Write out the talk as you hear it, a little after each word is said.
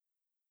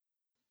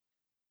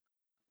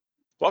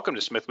Welcome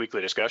to Smith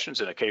Weekly Discussions,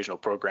 an occasional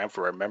program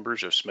for our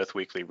members of Smith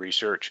Weekly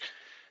Research.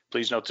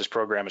 Please note this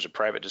program is a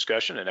private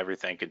discussion and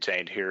everything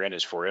contained herein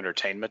is for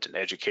entertainment and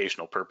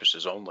educational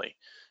purposes only.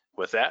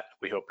 With that,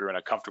 we hope you're in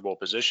a comfortable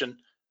position,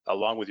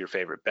 along with your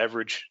favorite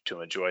beverage,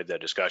 to enjoy the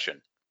discussion.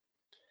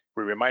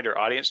 We remind our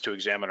audience to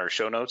examine our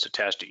show notes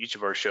attached to each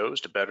of our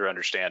shows to better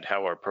understand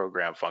how our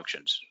program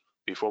functions.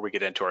 Before we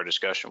get into our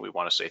discussion, we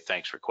want to say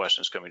thanks for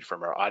questions coming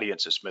from our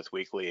audience at Smith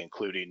Weekly,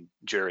 including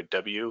Jared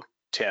W.,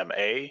 Tim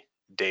A.,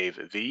 Dave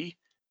V.,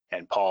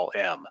 and Paul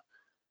M.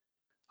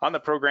 On the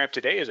program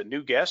today is a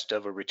new guest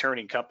of a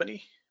returning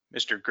company.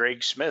 Mr.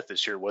 Greg Smith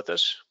is here with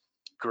us.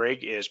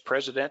 Greg is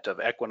president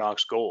of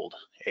Equinox Gold,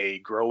 a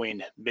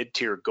growing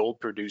mid-tier gold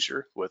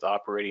producer with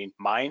operating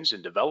mines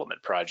and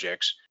development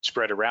projects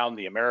spread around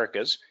the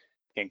Americas,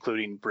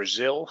 including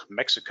Brazil,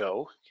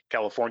 Mexico,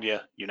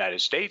 California,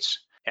 United States,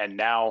 and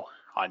now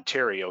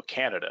Ontario,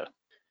 Canada.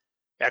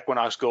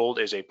 Equinox Gold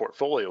is a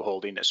portfolio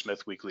holding at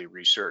Smith Weekly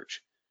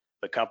Research.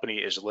 The company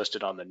is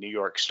listed on the New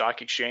York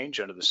Stock Exchange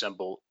under the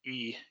symbol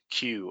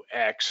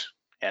EQX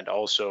and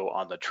also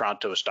on the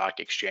Toronto Stock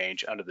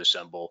Exchange under the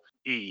symbol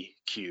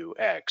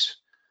EQX.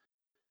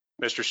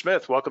 Mr.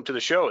 Smith, welcome to the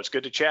show. It's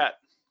good to chat.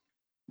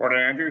 Morning,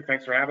 Andrew.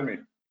 Thanks for having me.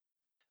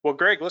 Well,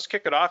 Greg, let's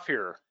kick it off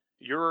here.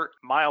 Your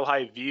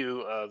mile-high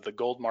view of the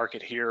gold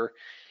market here,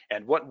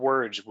 and what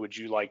words would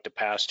you like to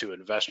pass to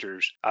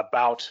investors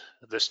about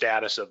the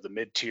status of the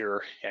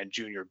mid-tier and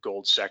junior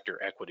gold sector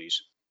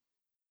equities?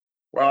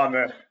 Well, on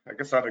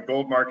the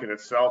gold market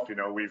itself,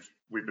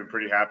 we've been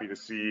pretty happy to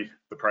see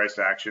the price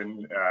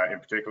action. In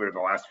particular, in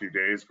the last few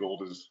days,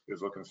 gold is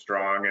looking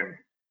strong, and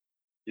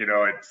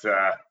it's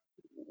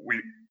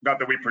not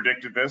that we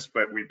predicted this,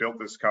 but we built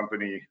this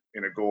company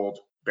in a gold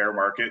bear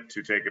market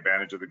to take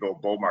advantage of the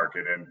gold bull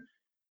market, and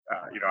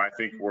I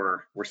think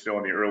we're still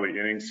in the early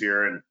innings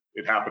here, and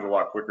it happened a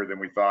lot quicker than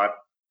we thought,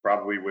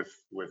 probably with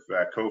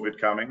COVID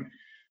coming.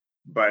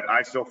 But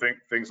I still think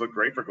things look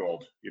great for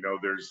gold.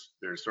 There's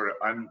sort of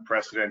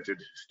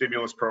unprecedented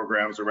stimulus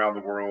programs around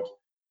the world,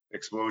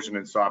 explosion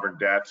in sovereign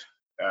debt.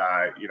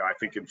 I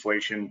think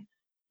inflation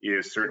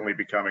is certainly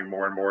becoming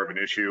more and more of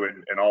an issue,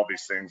 and all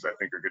these things I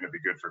think are going to be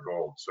good for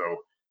gold. So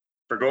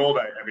for gold,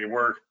 I mean,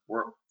 we're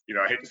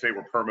I hate to say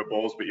we're perma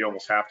bulls, but you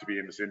almost have to be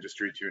in this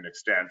industry to an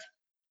extent.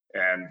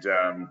 And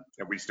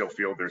we still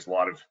feel there's a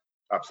lot of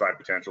upside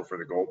potential for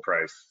the gold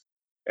price.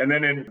 And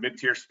then in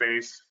mid-tier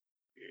space,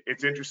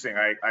 it's interesting.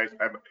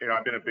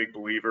 I've been a big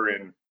believer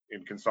in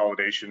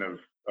consolidation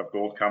of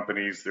gold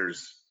companies.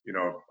 There's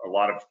a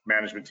lot of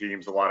management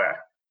teams,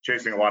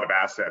 chasing a lot of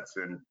assets,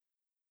 and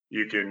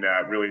you can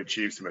really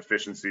achieve some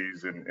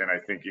efficiencies and I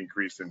think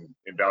increase in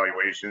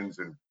valuations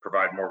and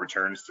provide more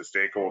returns to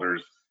stakeholders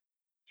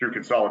through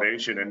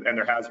consolidation. And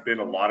there has been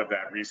a lot of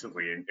that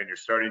recently, and you're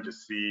starting to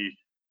see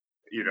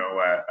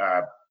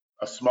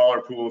a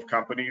smaller pool of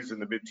companies in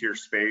the mid-tier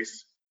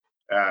space,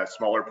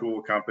 smaller pool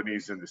of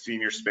companies in the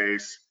senior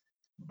space,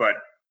 but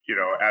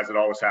as it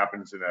always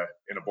happens in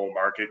a bull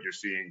market, you're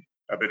seeing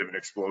a bit of an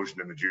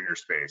explosion in the junior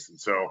space, and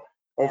so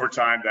over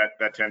time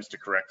that tends to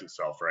correct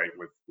itself, right,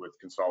 with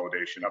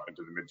consolidation up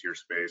into the mid-tier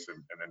space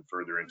and then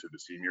further into the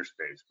senior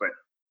space. But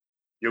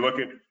you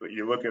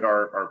look at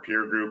our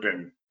peer group,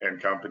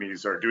 and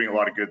companies are doing a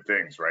lot of good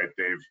things, right?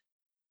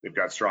 They've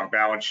got strong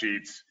balance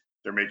sheets,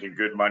 they're making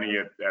good money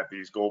at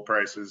these gold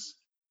prices,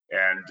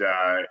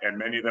 and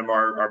many of them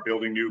are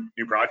building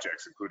new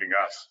projects, including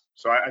us.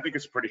 So I think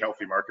it's a pretty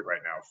healthy market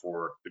right now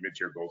for the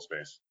mid-tier gold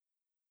space.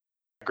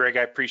 Greg,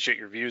 I appreciate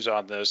your views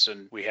on this,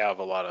 and we have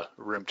a lot of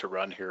room to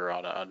run here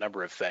on a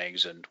number of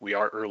things, and we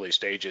are early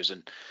stages.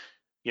 And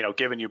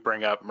given you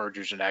bring up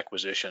mergers and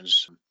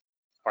acquisitions,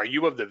 are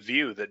you of the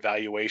view that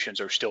valuations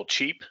are still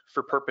cheap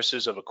for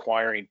purposes of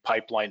acquiring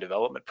pipeline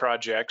development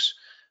projects?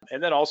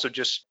 And then also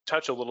just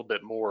touch a little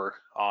bit more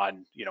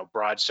on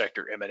broad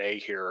sector M&A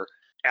here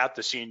at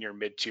the senior,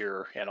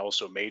 mid-tier, and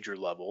also major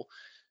level.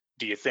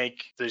 Do you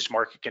think these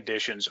market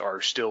conditions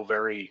are still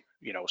very,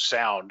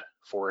 sound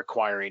for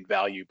acquiring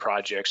value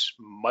projects,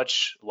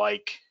 much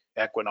like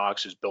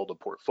Equinox has built a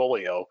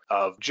portfolio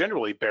of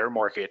generally bear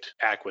market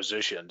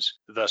acquisitions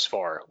thus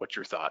far? What's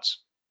your thoughts?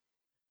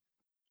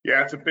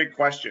 Yeah, it's a big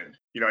question.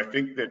 I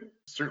think that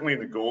certainly in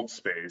the gold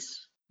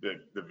space,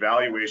 the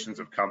valuations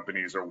of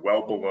companies are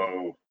well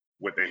below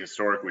what they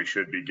historically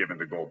should be given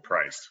the gold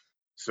price.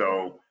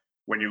 So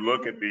when you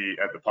look at the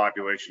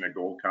population of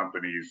gold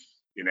companies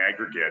in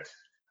aggregate,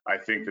 I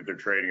think that they're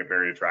trading at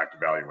very attractive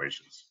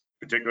valuations,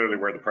 particularly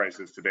where the price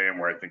is today and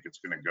where I think it's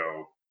going to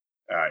go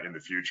in the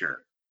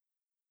future.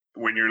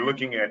 When you're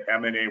looking at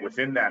M&A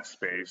within that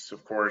space,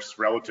 of course,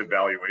 relative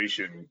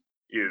valuation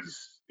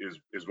is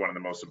one of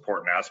the most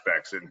important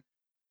aspects. And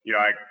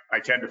I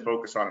tend to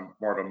focus on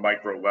more of a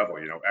micro level,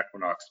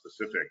 Equinox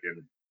specific,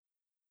 and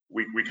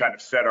we kind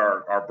of set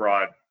our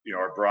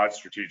broad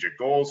strategic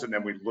goals, and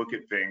then we look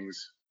at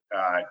things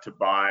to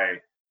buy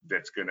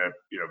that's going to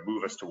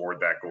move us toward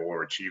that goal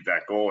or achieve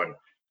that goal. And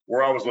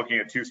we're always looking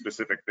at two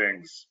specific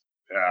things.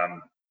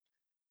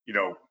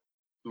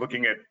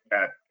 looking at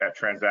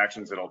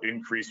transactions that'll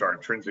increase our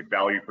intrinsic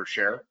value per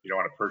share,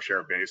 on a per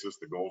share basis,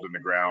 the gold in the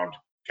ground,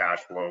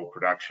 cash flow,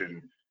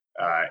 production,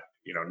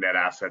 net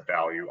asset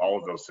value, all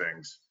of those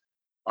things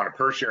on a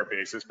per share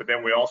basis. But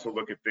then we also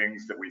look at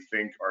things that we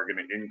think are going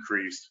to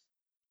increase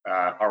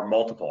our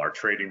multiple, our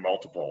trading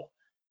multiple.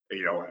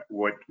 And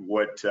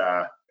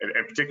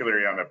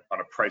particularly on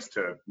a price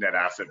to net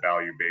asset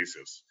value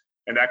basis.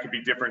 And that could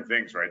be different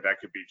things, right?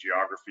 That could be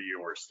geography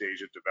or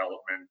stage of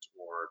development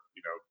or,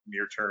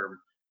 near-term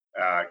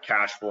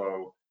cash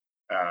flow.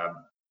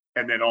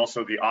 And then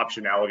also the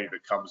optionality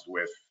that comes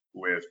with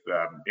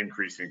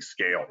increasing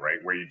scale, right?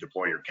 Where you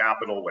deploy your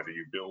capital, whether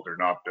you build or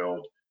not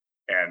build,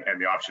 and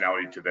the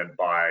optionality to then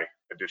buy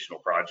additional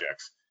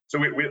projects. So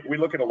we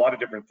look at a lot of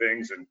different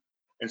things.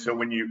 And so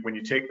when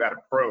you take that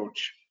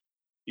approach,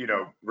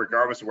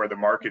 regardless of where the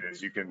market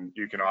is, you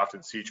can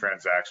often see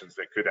transactions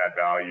that could add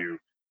value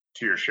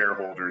to your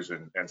shareholders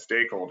and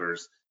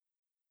stakeholders.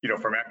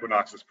 From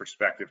Equinox's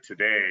perspective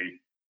today,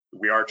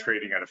 we are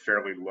trading at a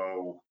fairly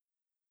low,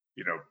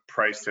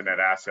 price to net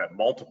asset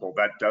multiple.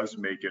 That does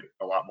make it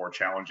a lot more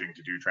challenging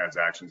to do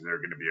transactions that are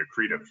going to be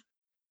accretive.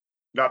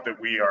 Not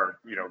that we are,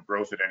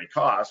 growth at any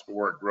cost, but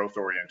we're a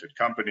growth-oriented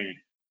company.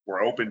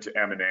 We're open to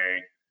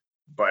M&A,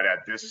 but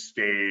at this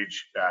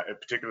stage,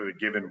 particularly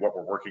given what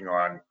we're working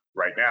on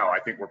right now, I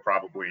think we're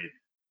probably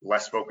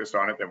less focused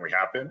on it than we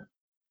have been.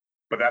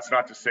 But that's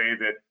not to say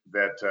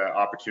that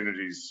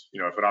opportunities,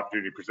 if an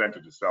opportunity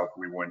presented itself,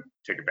 we wouldn't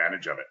take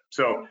advantage of it.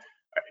 So,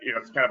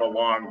 it's kind of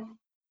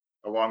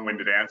a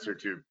long-winded answer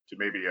to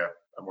maybe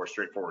a more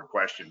straightforward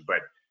question.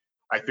 But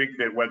I think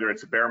that whether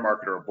it's a bear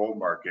market or a bull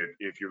market,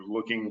 if you're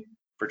looking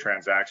for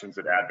transactions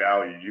that add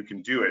value, you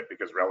can do it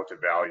because relative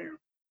value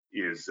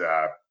is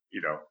a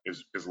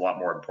lot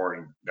more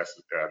important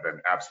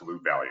than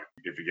absolute value,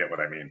 if you get what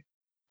I mean.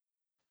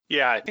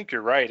 Yeah, I think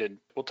you're right. And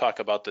we'll talk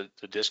about the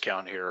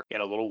discount here in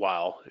a little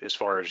while as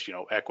far as,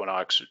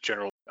 Equinox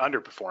general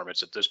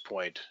underperformance at this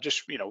point,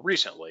 just,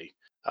 recently.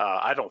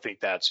 I don't think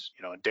that's,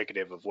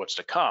 indicative of what's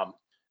to come.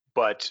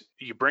 But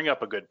you bring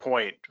up a good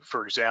point.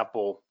 For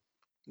example,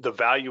 the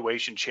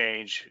valuation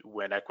change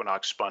when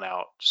Equinox spun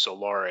out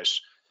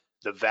Solaris,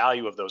 the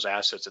value of those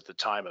assets at the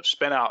time of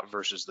spin out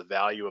versus the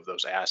value of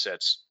those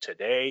assets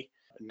today,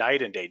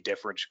 night and day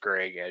difference,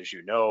 Greg, as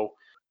you know.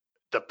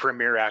 The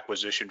Premier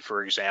acquisition,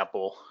 for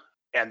example,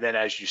 and then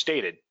as you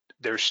stated,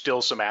 there's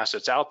still some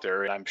assets out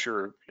there, and I'm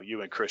sure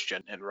you and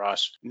Christian and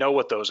Ross know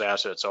what those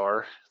assets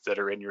are that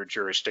are in your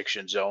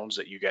jurisdiction zones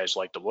that you guys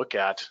like to look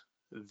at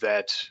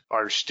that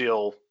are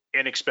still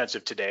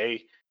inexpensive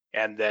today,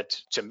 and that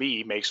to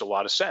me makes a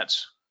lot of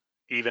sense.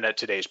 Even at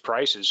today's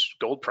prices,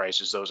 gold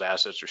prices, those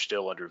assets are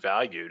still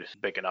undervalued,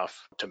 big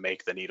enough to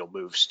make the needle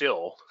move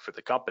still for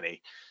the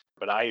company.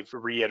 But I've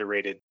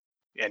reiterated,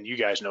 and you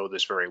guys know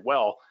this very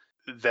well,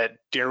 that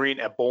during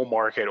a bull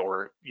market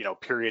or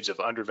periods of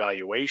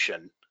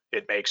undervaluation,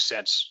 it makes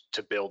sense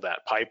to build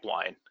that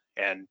pipeline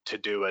and to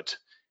do it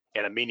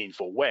in a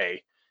meaningful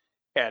way.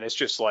 And it's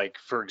just like,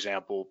 for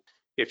example,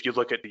 if you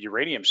look at the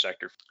uranium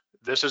sector,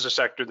 this is a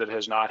sector that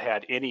has not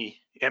had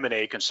any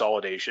M&A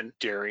consolidation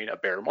during a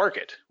bear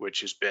market,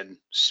 which has been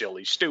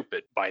silly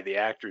stupid by the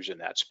actors in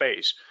that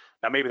space.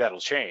 Now, maybe that'll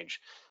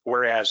change.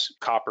 Whereas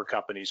copper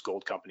companies,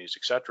 gold companies,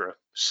 et cetera,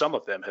 some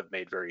of them have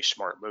made very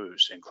smart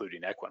moves,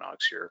 including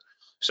Equinox here.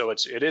 So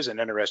it is an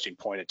interesting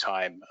point in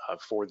time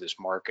for this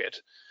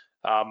market.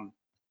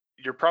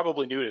 You're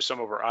probably new to some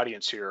of our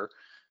audience here.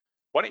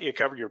 Why don't you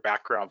cover your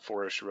background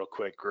for us real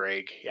quick,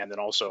 Greg, and then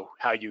also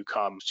how you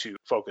come to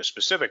focus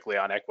specifically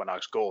on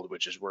Equinox Gold,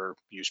 which is where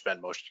you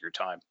spend most of your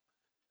time.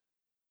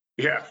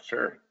 Yeah,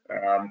 sure.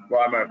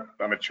 Well,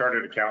 I'm a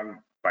chartered accountant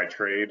by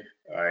trade.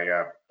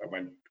 I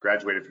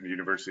graduated from the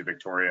University of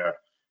Victoria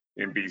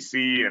in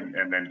BC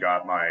and then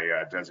got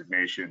my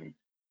designation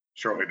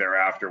shortly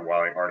thereafter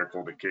while I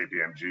articled at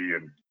KPMG.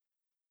 And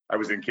I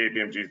was in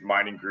KPMG's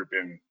mining group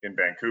in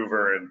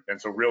Vancouver.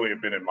 And so really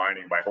have been in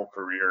mining my whole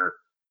career,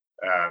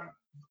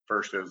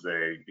 first as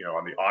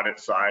on the audit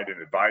side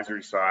and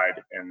advisory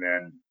side. And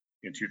then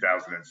in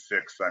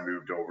 2006, I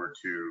moved over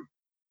to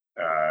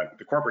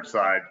the corporate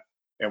side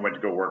and went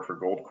to go work for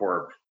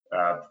Goldcorp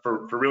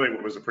for really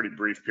what was a pretty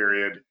brief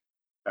period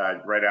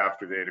right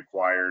after they had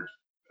acquired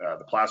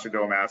the Placer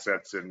Dome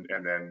assets, and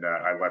then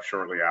I left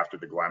shortly after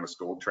the Glamis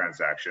Gold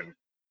transaction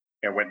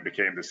and went and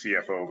became the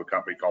CFO of a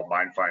company called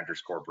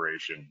Minefinders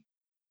Corporation.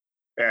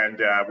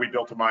 And we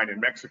built a mine in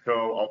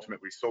Mexico,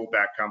 ultimately sold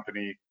that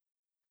company,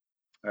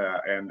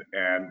 and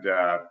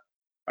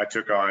I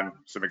took on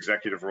some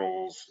executive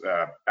roles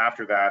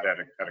after that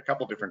at a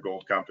couple different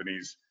gold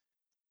companies.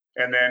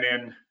 And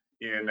then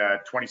in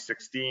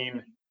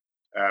 2016,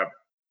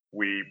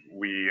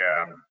 we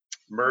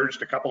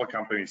merged a couple of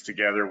companies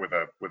together with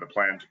a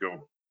plan to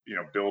go,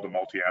 build a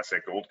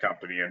multi-asset gold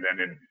company. And then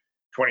in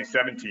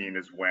 2017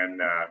 is when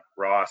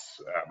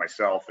Ross,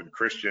 myself, and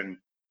Christian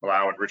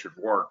Malau and Richard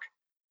Wark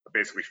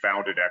basically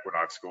founded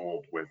Equinox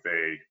Gold with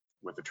a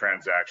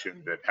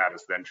transaction that had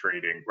us then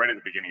trading right at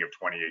the beginning of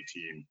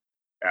 2018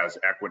 as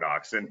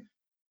Equinox. And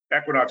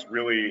Equinox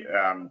really,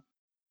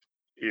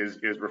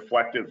 is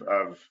reflective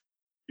of,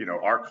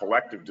 our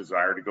collective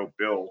desire to go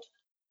build,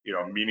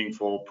 a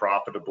meaningful,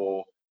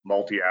 profitable,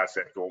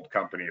 multi-asset gold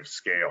company of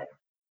scale,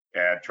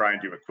 and try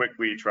and do it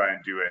quickly, try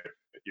and do it,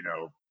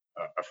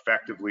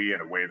 effectively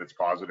in a way that's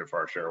positive for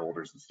our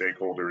shareholders and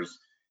stakeholders.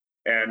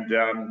 And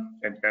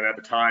at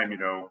the time,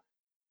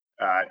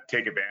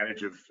 take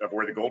advantage of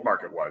where the gold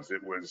market was.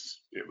 It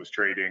was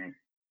trading,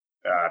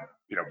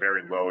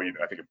 very low.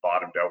 I think it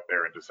bottomed out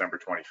there in December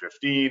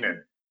 2015,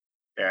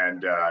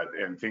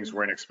 and things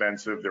were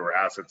inexpensive. There were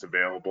assets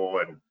available,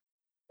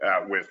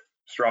 and with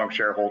strong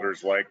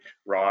shareholders like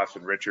Ross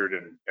and Richard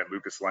and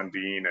Lucas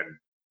Lundin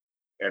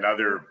and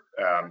other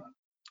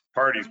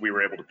parties, we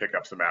were able to pick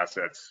up some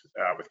assets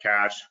with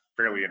cash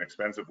fairly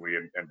inexpensively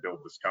and build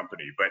this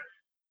company. But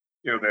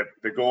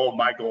the goal,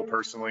 my goal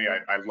personally,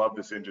 I love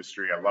this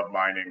industry. I love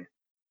mining.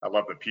 I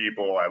love the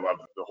people. I love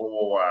the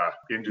whole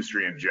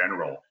industry in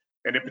general,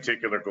 and in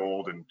particular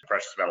gold and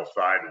precious metal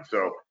side. And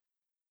so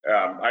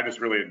I just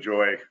really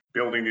enjoy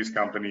building these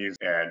companies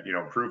and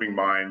improving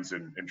mines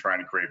and trying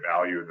to create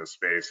value in this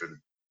space.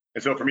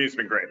 And so for me, it's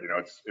been great.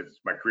 It's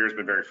my career's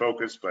been very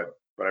focused, but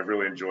I've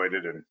really enjoyed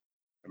it. And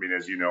I mean,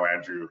 as you know,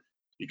 Andrew,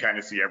 you kind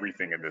of see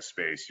everything in this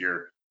space.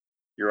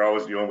 You're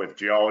always dealing with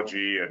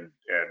geology and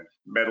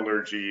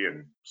metallurgy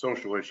and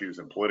social issues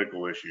and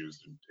political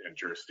issues and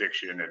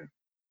jurisdiction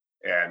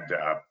and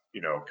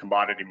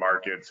commodity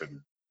markets and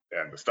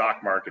the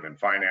stock market and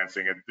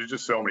financing. And there's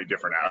just so many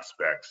different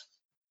aspects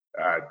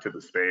to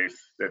the space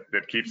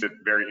that keeps it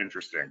very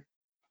interesting.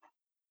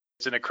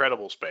 It's an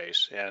incredible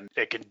space, and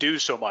it can do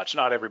so much.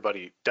 Not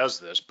everybody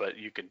does this, but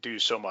you can do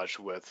so much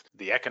with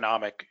the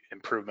economic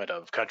improvement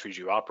of countries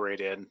you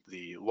operate in,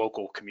 the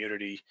local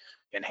community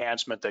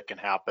enhancement that can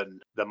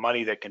happen, the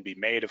money that can be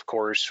made, of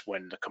course,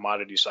 when the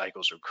commodity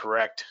cycles are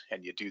correct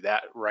and you do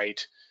that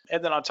right.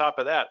 And then on top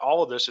of that,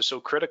 all of this is so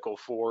critical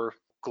for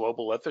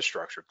global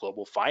infrastructure,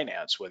 global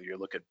finance, whether you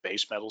look at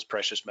base metals,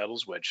 precious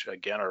metals, which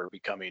again are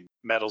becoming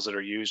metals that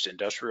are used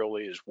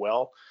industrially as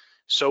well.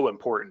 So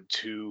important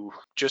to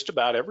just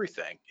about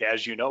everything.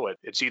 As you know,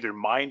 it's either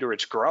mined or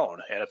it's grown.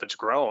 And if it's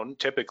grown,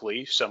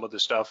 typically some of the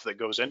stuff that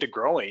goes into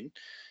growing,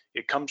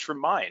 it comes from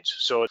mines.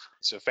 So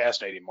it's a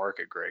fascinating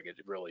market, Greg. It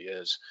really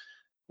is.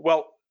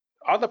 Well,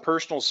 on the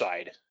personal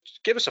side,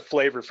 give us a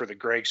flavor for the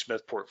Greg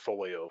Smith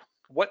portfolio.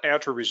 What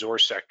natural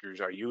resource sectors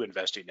are you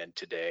investing in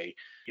today?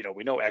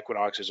 We know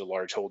Equinox is a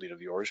large holding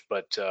of yours,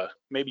 but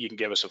maybe you can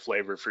give us a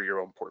flavor for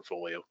your own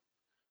portfolio.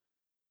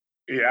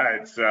 Yeah,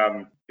 it's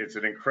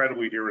an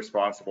incredibly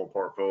irresponsible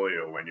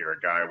portfolio when you're a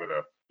guy with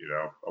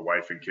a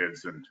wife and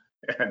kids and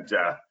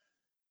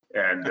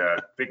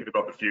thinking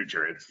about the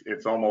future.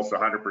 It's almost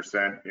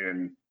 100%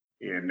 in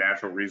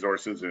natural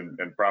resources and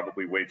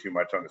probably way too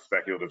much on the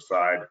speculative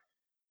side.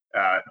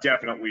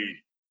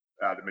 Definitely,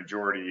 the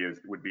majority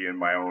would be in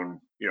my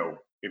own,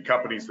 in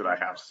companies that I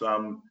have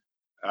some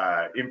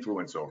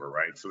influence over,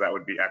 right? So that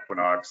would be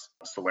Equinox,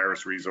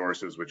 Solaris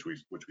Resources, which we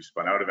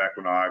spun out of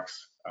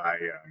Equinox.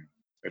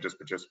 I just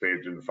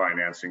participated in the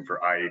financing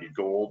for i-80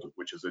 Gold,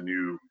 which is a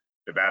new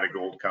Nevada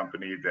gold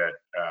company that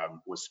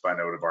was spun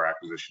out of our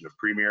acquisition of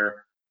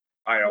Premier.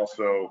 I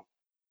also,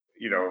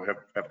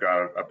 have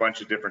got a bunch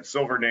of different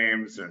silver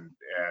names and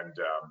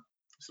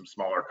some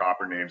smaller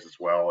copper names as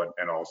well,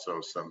 and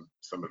also some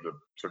of the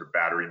sort of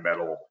battery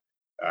metal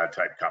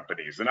type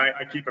companies. And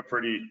I keep a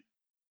pretty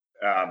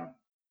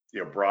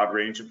broad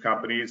range of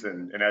companies,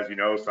 and as you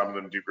know, some of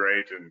them do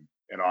great,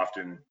 and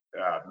often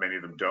many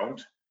of them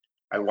don't.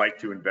 I like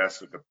to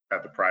invest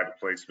at the private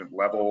placement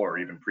level or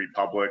even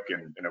pre-public,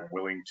 and I'm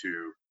willing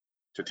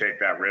to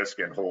take that risk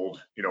and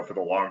hold, for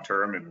the long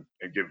term and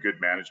give good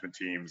management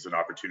teams an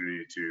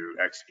opportunity to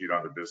execute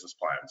on the business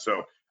plan.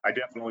 So I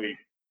definitely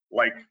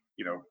like,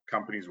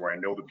 companies where I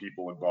know the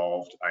people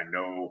involved. I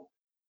know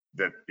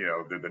that,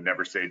 they're the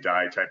never say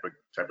die type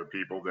of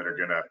people that are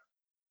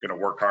gonna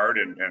work hard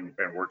and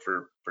work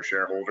for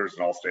shareholders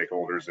and all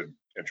stakeholders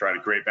and try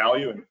to create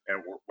value. And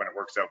when it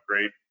works out,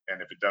 great.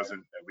 And if it doesn't,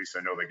 at least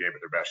I know they gave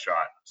it their best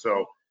shot.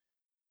 So,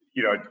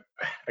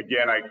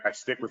 again, I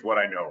stick with what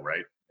I know,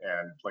 right?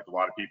 And like a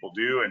lot of people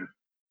do, and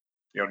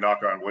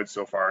knock on wood,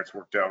 so far it's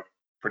worked out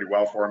pretty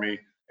well for me,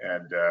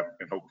 and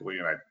hopefully,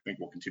 and I think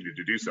we'll continue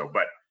to do so.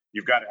 But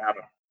you've got to have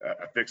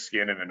a thick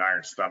skin and an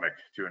iron stomach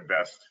to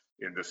invest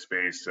in this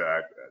space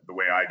the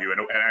way I do,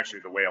 and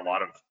actually the way a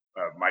lot of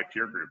my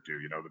peer group do.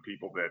 The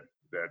people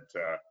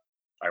that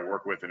I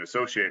work with and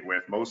associate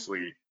with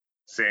mostly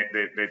say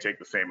they take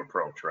the same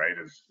approach, right?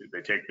 As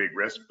they take big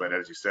risks, but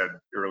as you said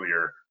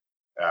earlier,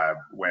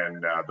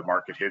 when the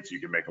market hits, you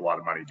can make a lot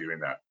of money doing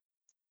that.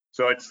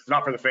 So it's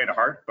not for the faint of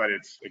heart, but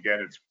it's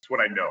what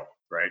I know,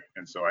 right?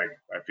 And so I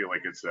feel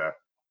like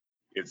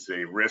it's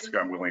a risk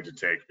I'm willing to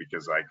take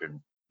because I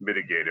can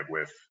mitigate it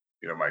with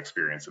my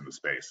experience in the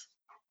space.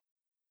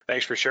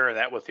 Thanks for sharing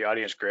that with the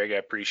audience, Greg. I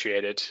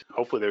appreciate it.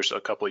 Hopefully there's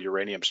a couple of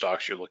uranium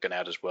stocks you're looking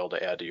at as well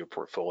to add to your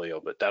portfolio,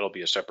 but that'll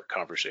be a separate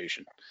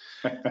conversation.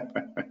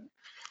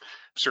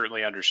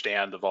 Certainly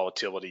understand the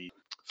volatility,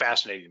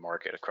 fascinating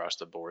market across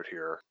the board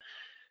here.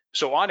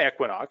 So on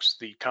Equinox,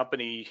 the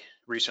company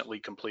recently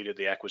completed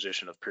the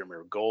acquisition of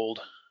Premier Gold.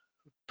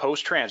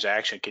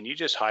 Post-transaction, can you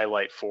just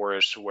highlight for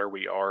us where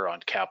we are on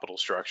capital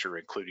structure,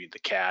 including the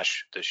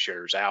cash, the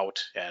shares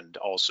out, and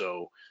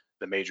also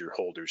the major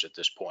holders at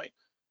this point?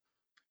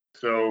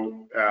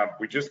 So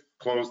we just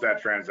closed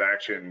that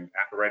transaction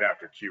right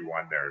after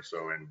Q1 there,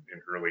 so in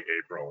early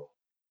April,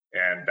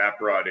 and that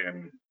brought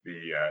in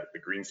the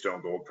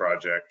Greenstone Gold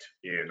Project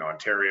in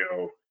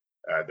Ontario,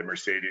 the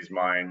Mercedes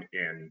mine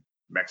in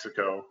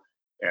Mexico,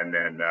 and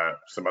then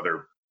some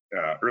other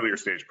earlier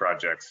stage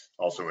projects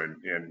also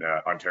in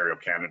Ontario,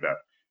 Canada.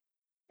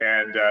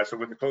 And so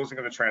with the closing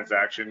of the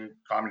transaction,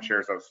 common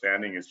shares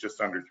outstanding is just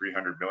under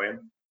 300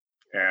 million.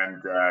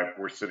 And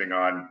we're sitting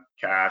on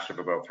cash of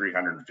about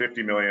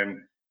 350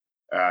 million.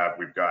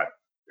 We've got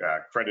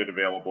credit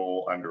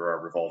available under our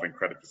revolving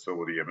credit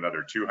facility of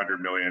another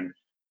 200 million.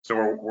 So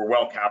we're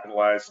well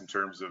capitalized in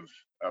terms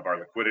of our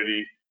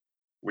liquidity.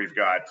 We've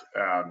got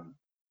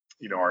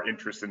our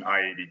interest in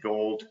i-80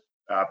 Gold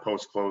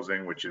post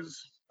closing, which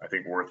is I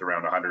think worth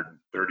around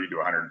 130 to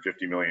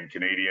 150 million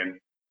Canadian.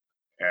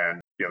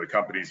 And the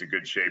company's in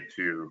good shape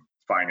to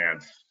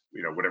finance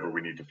whatever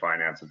we need to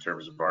finance in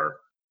terms of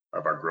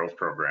our growth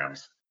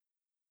programs.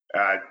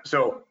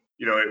 So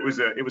it was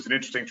an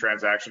interesting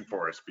transaction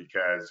for us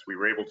because we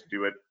were able to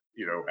do it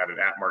at an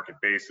at-market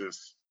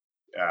basis,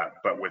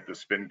 but with the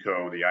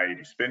SpinCo, the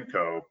i-80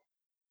 SpinCo,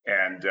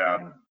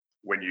 and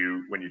when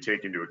you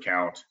take into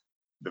account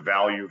the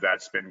value of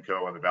that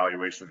SpinCo and the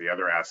valuation of the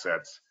other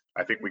assets,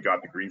 I think we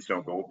got the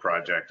Greenstone Gold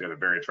Project at a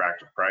very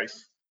attractive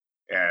price.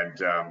 And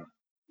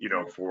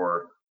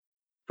for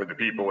the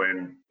people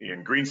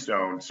in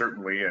Greenstone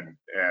certainly, and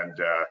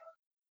the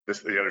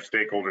other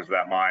stakeholders of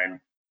that mine,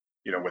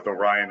 with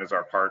Orion as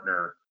our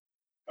partner,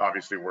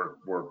 obviously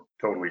we're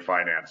totally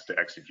financed to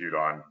execute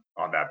on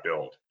that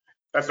build.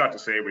 That's not to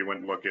say we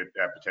wouldn't look at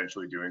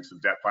potentially doing some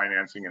debt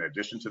financing in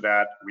addition to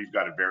that. We've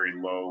got a very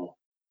low,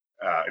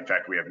 in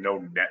fact, we have no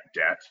net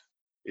debt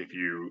if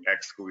you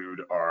exclude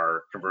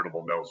our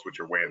convertible notes, which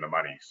are way in the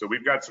money. So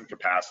we've got some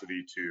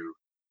capacity to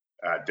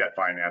debt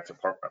finance a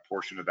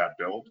portion of that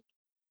build.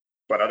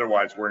 But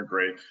otherwise, we're in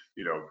great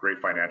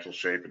financial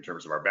shape in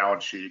terms of our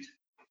balance sheet.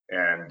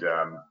 And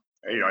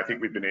I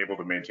think we've been able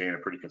to maintain a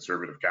pretty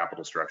conservative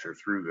capital structure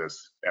through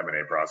this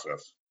M&A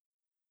process.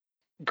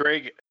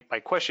 Greg, my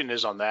question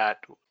is on that,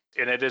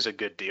 and it is a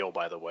good deal,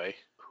 by the way.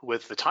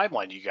 With the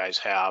timeline you guys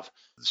have,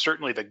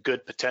 certainly the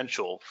good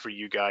potential for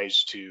you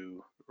guys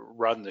to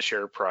run the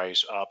share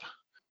price up,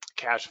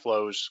 cash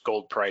flows,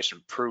 gold price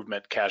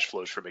improvement, cash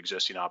flows from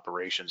existing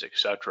operations,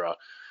 etc.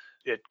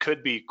 It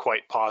could be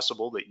quite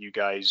possible that you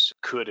guys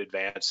could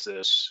advance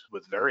this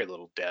with very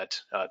little debt,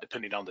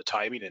 depending on the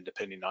timing and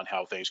depending on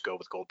how things go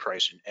with gold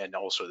price and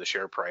also the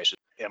share price.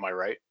 Am I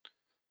right?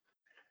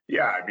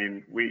 Yeah, I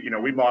mean,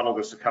 we model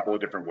this a couple of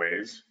different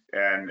ways,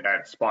 and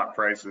at spot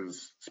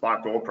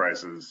gold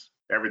prices,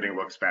 everything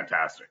looks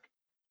fantastic.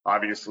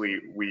 Obviously,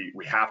 we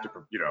have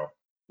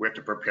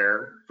to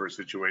prepare for a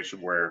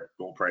situation where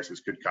gold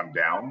prices could come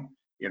down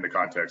in the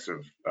context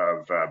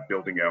of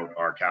building out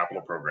our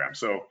capital program.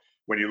 So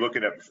when you look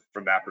at it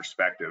from that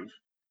perspective,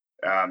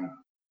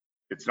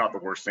 it's not the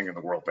worst thing in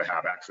the world to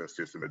have access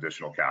to some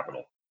additional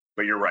capital.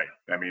 But you're right.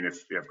 I mean,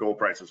 if gold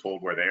prices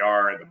hold where they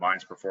are and the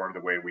mines perform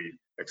the way we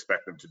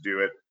expect them to do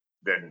it,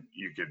 then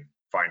you could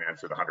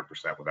finance it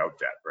 100% without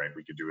debt, right?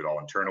 We could do it all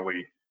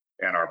internally.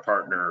 And our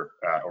partner,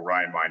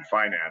 Orion Mine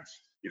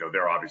Finance,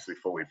 they're obviously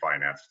fully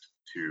financed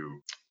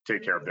to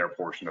take care of their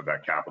portion of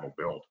that capital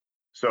build.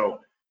 So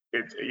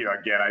it's,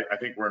 again, I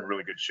think we're in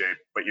really good shape,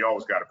 but you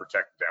always got to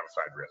protect the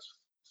downside risk.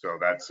 So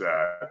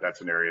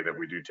that's an area that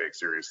we do take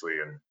seriously.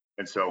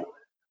 And so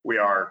we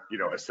are,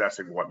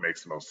 assessing what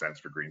makes the most sense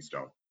for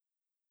Greenstone.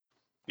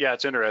 Yeah,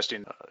 it's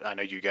interesting. I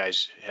know you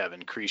guys have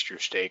increased your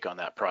stake on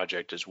that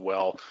project as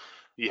well.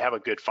 You have a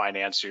good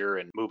financier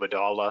in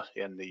Mubadala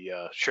in the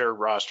share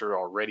roster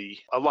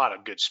already. A lot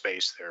of good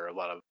space there, a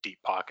lot of deep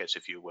pockets,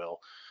 if you will.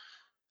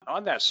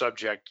 On that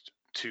subject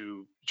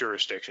to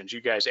jurisdictions,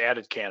 you guys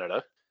added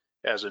Canada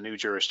as a new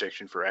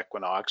jurisdiction for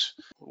Equinox.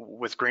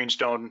 With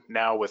Greenstone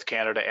now with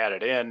Canada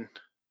added in,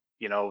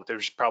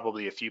 there's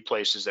probably a few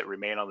places that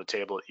remain on the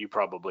table that you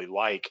probably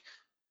like.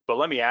 But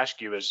let me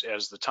ask you, as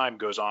the time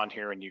goes on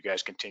here and you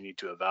guys continue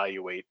to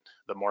evaluate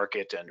the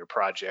market and your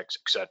projects,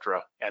 et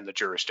cetera, and the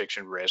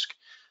jurisdiction risk,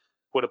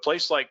 would a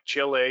place like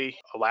Chile,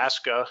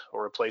 Alaska,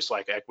 or a place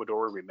like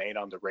Ecuador remain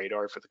on the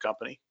radar for the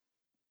company?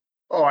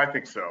 Oh, I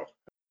think so.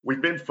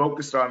 We've been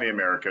focused on the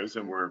Americas,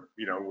 and we're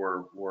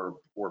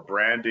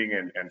branding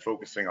and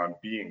focusing on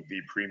being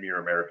the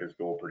premier Americas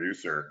gold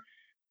producer.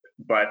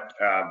 But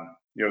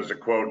there's a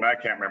quote, and I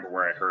can't remember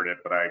where I heard it,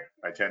 but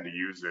I tend to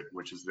use it,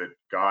 which is that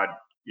God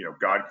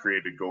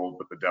created gold,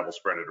 but the devil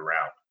spread it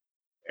around.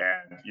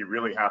 And you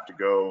really have to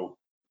go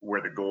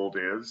where the gold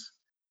is.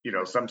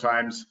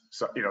 Sometimes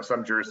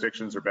some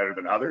jurisdictions are better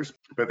than others,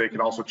 but they can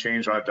also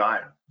change on a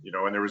dime.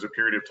 And there was a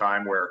period of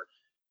time where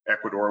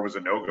Ecuador was a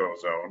no-go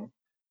zone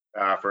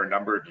for a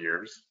number of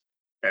years.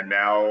 And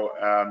now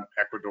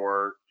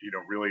Ecuador,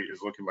 really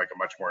is looking like a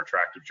much more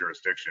attractive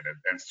jurisdiction.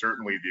 And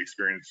certainly the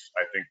experience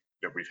I think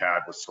that we've had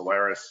with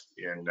Solaris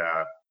in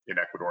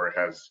Ecuador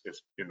has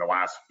in the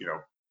last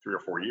 3 or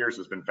 4 years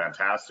has been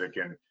fantastic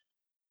and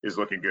is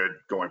looking good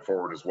going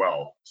forward as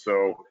well.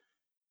 So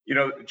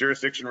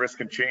jurisdiction risk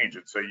can change,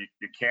 and so you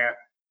can't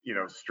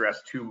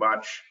stress too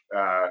much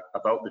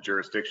about the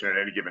jurisdiction at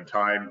any given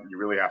time. You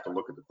really have to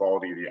look at the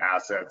quality of the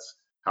assets,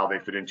 how they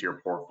fit into your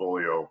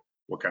portfolio,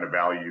 what kind of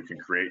value you can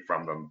create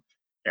from them,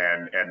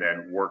 and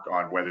then work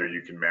on whether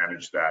you can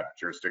manage that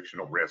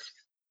jurisdictional risk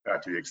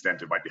to the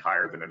extent it might be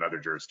higher than another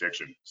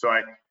jurisdiction. So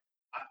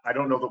I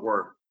don't know that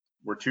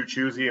we're too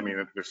choosy. I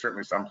mean, there's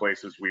certainly some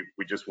places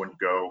we just wouldn't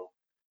go,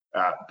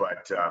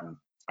 but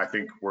I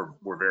think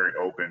we're very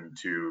open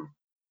to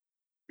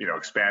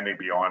expanding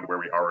beyond where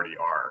we already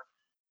are.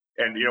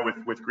 And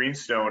with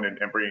Greenstone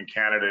and bringing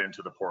Canada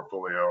into the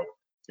portfolio,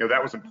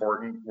 that was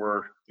important.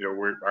 We're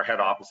our head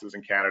office is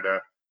in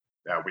Canada.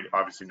 We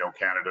obviously know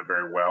Canada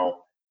very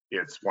well.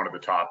 It's one of the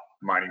top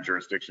mining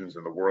jurisdictions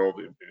in the world,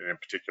 in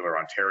particular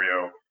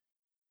Ontario.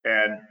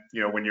 And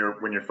when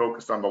you're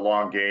focused on the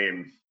long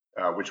game,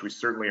 which we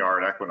certainly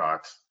are at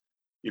Equinox,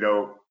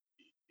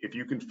 if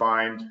you can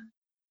find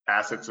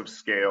assets of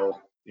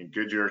scale in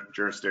good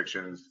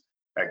jurisdictions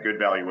at good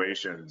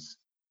valuations,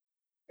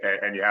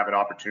 and you have an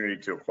opportunity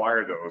to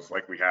acquire those,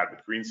 like we had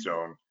with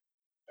Greenstone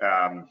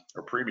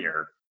or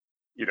Premier,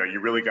 you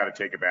really got to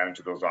take advantage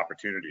of those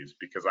opportunities,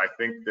 because I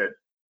think that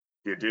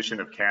the addition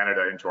of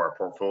Canada into our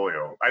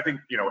portfolio, I think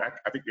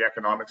the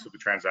economics of the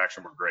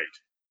transaction were great,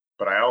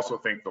 but I also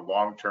think the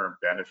long-term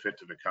benefit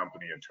to the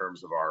company in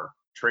terms of our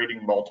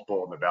trading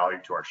multiple and the value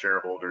to our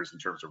shareholders in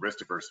terms of risk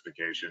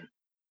diversification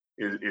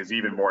is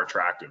even more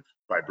attractive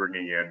by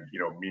bringing in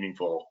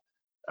meaningful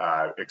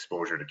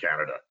exposure to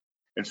Canada.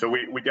 And so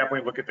we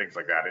definitely look at things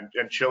like that.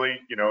 And Chile,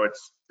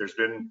 there's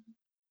been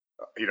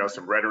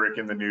some rhetoric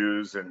in the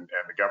news, and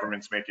the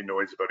government's making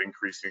noise about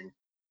increasing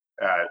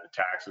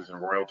taxes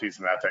and royalties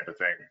and that type of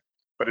thing.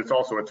 But it's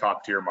also a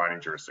top tier mining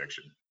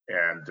jurisdiction,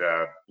 and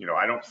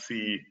I don't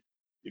see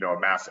a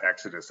mass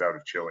exodus out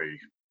of Chile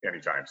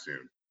anytime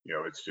soon.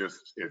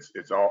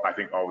 It's all, I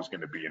think, always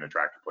going to be an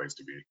attractive place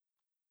to be.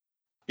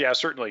 Yeah,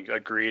 certainly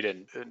agreed.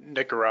 And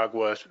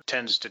Nicaragua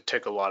tends to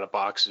tick a lot of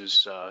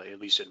boxes, at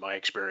least in my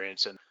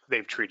experience. And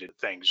they've treated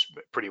things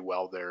pretty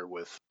well there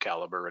with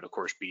Calibre, and of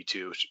course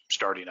B2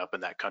 starting up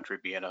in that country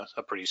being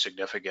a pretty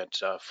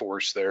significant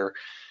force there.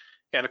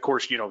 And of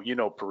course,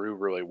 Peru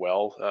really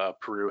well.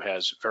 Peru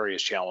has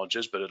various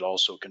challenges, but it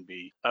also can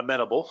be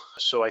amenable.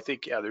 So I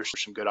think, there's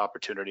some good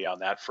opportunity on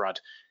that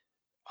front.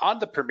 On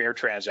the Premier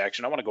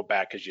transaction, I want to go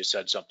back because you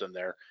said something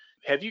there.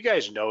 Have you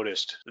guys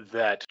noticed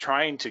that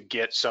trying to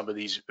get some of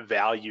these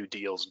value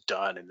deals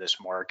done in this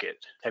market,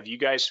 have you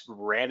guys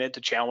ran into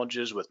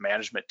challenges with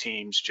management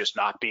teams just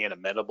not being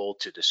amenable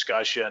to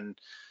discussion,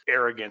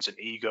 arrogance and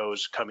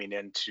egos coming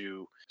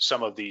into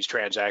some of these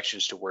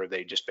transactions to where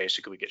they just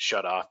basically get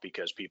shut off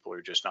because people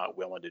are just not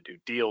willing to do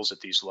deals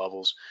at these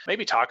levels?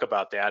 Maybe talk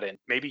about that, and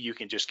maybe you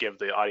can just give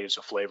the audience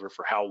a flavor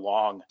for how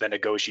long the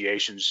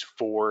negotiations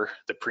for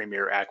the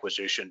Premier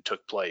acquisition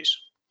took place.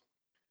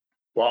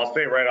 Well, I'll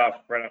say right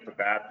off the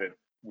bat that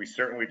we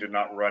certainly did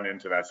not run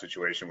into that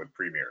situation with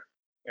Premier,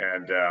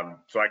 and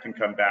so I can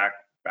come back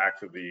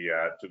to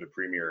the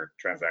Premier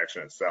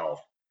transaction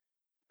itself.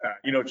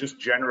 Just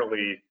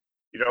generally,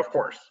 of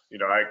course,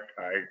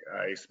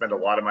 I spend a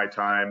lot of my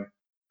time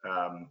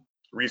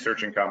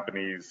researching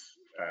companies,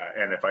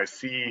 and if I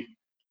see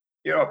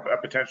a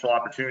potential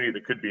opportunity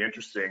that could be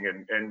interesting,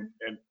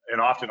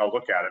 and often I'll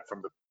look at it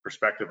from the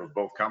perspective of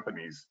both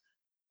companies,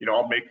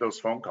 I'll make those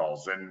phone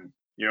calls. And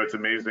it's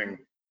amazing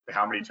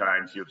how many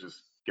times you'll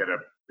just get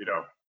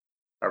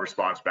a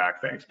response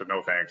back, thanks, but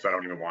no thanks. I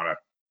don't even want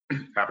to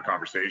have a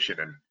conversation.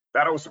 And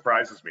that always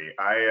surprises me.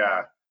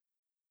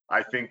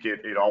 I think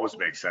it always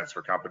makes sense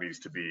for companies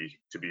to be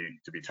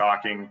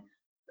talking.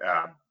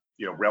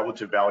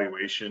 Relative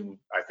valuation,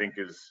 I think,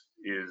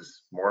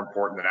 is more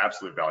important than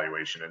absolute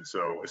valuation. And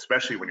so,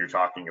 especially when you're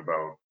talking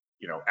about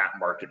at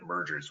market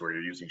mergers where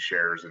you're using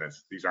shares and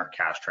these aren't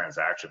cash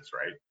transactions,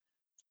 right?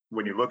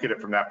 When you look at it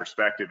from that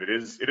perspective, it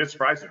is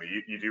surprising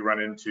me. You do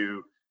run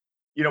into,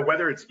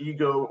 whether it's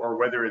ego or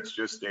whether it's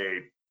just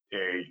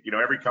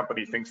every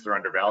company thinks they're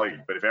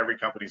undervalued, but if every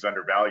company's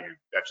undervalued,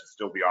 that should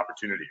still be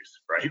opportunities,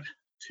 right?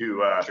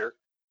 Sure.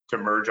 To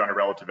merge on a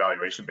relative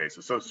valuation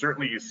basis. So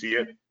certainly you see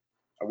it.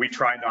 We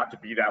try not to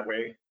be that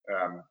way.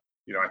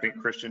 I think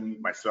Christian,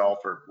 myself,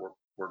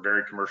 we're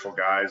very commercial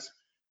guys.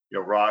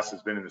 Ross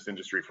has been in this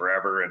industry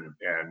forever and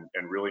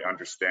really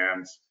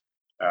understands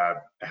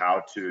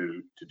how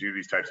to do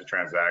these types of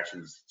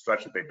transactions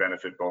such that they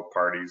benefit both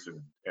parties,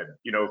 and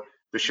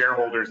the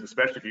shareholders,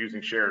 especially if you're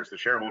using shares, the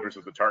shareholders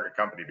of the target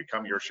company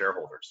become your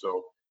shareholders.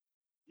 So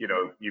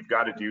you've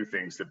got to do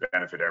things that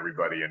benefit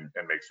everybody and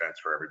make sense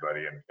for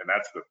everybody, and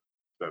that's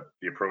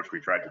the approach we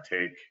tried to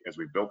take as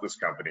we built this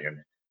company. And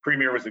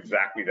Premier was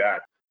exactly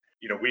that.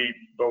 We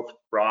both,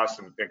 Ross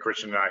and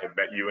Christian and I, had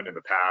met Ewan in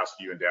the past,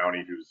 Ewan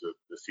Downey, who's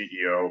the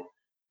CEO,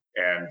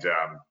 and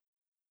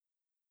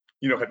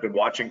had been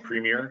watching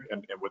Premier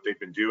and what they've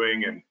been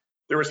doing, and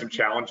there were some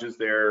challenges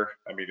there.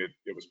 I mean,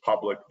 it was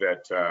public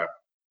that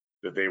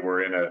that they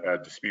were in a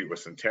dispute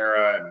with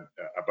Centerra and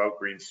about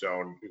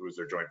Greenstone, who was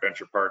their joint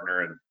venture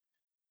partner,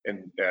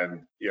 and they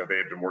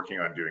had been working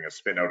on doing a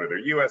spin out of their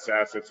U.S.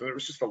 assets, and there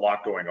was just a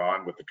lot going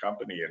on with the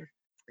company. And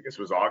I guess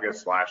it was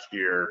August last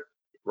year,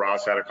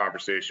 Ross had a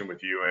conversation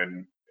with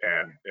Ewan,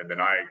 and then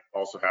I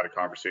also had a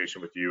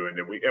conversation with Ewan,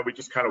 and we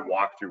just kind of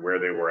walked through where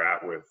they were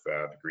at with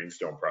the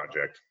Greenstone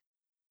project.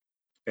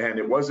 And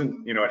it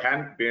wasn't, it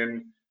hadn't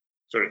been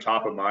sort of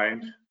top of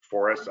mind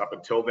for us up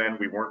until then.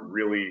 We weren't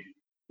really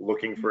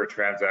looking for a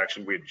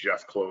transaction. We had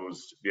just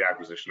closed the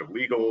acquisition of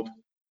Leagold,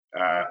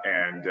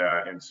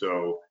 and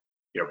so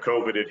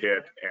COVID had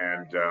hit,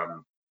 and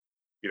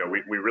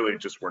we really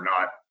just were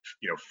not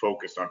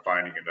focused on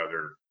finding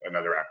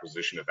another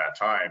acquisition at that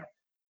time.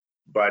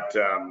 But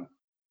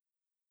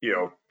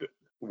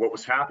what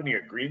was happening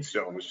at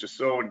Greenstone was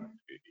just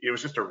it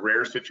was just a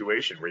rare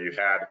situation where you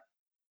had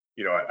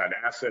an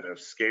asset of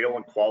scale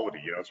and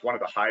quality. It's one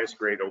of the highest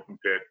grade open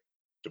pit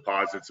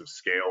deposits of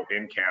scale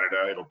in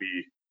Canada. It'll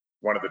be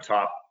one of the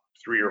top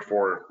 3 or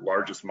 4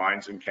 largest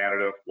mines in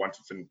Canada once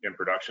it's in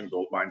production,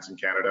 gold mines in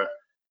Canada.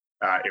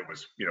 It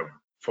was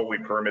fully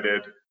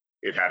permitted.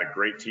 It had a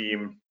great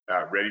team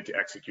ready to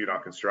execute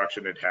on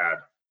construction. It had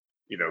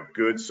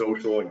good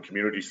social and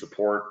community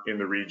support in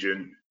the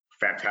region,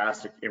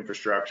 fantastic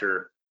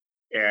infrastructure,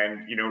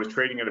 and it was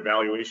trading at a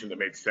valuation that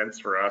made sense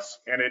for us,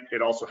 and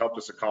it also helped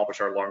us accomplish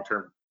our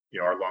long-term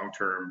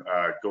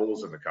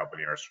goals in the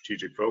company, our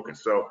strategic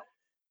focus. So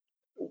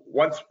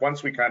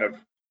once we kind of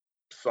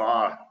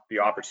saw the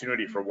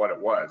opportunity for what it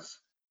was,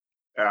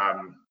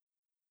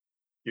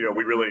 we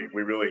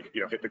really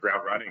hit the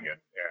ground running,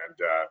 and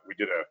we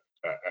did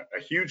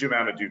a huge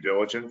amount of due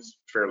diligence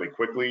fairly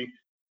quickly,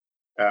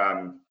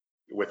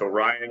 with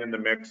Orion in the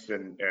mix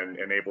and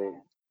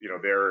enable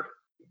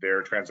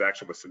their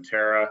transaction with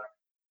Centerra.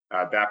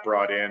 That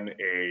brought in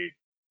a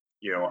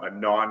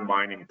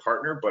non-mining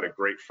partner, but a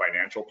great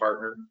financial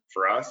partner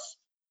for us.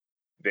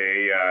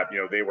 They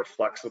were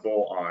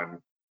flexible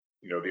on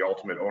the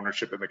ultimate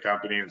ownership in the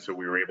company, and so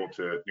we were able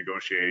to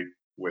negotiate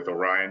with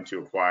Orion to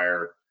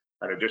acquire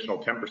an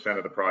additional 10%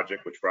 of the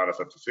project, which brought us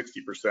up to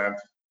 60%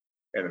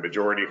 and the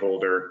majority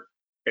holder.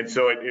 And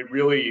so it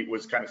really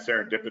was kind of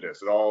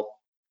serendipitous. It all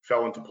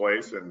fell into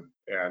place and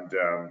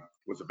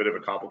was a bit of a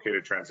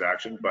complicated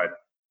transaction, but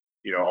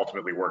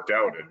ultimately worked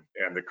out.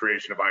 And the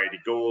creation of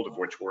i-80 Gold, of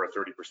which we're a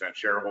 30%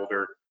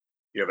 shareholder,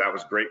 that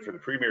was great for the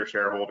Premier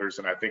shareholders,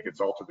 and I think it's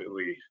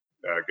ultimately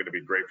going to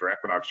be great for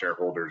Equinox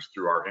shareholders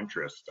through our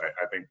interest.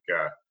 I think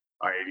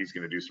i-80 is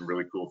going to do some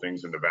really cool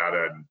things in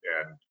Nevada and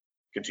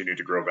continue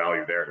to grow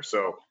value there.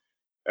 So,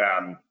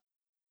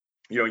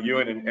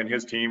 Ewan and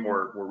his team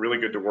were really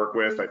good to work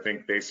with. I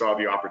think they saw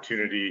the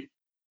opportunity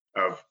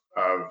of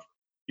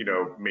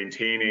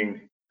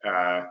maintaining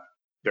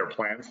their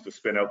plans to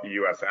spin out the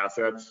U.S.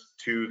 assets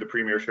to the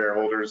Premier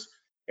shareholders,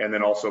 and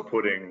then also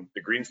putting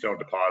the Greenstone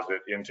deposit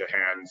into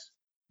hands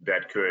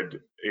that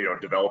could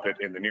develop it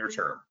in the near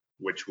term,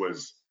 which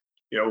was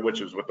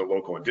what the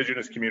local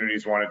Indigenous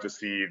communities wanted to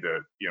see,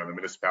 the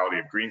municipality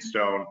of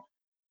Greenstone,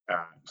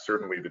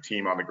 certainly the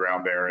team on the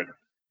ground there, and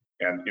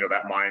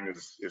that mine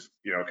is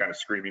kind of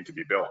screaming to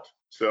be built.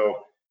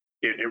 So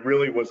it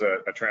really was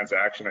a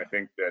transaction, I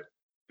think,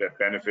 that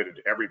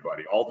benefited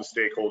everybody, all the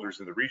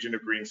stakeholders in the region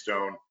of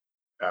Greenstone,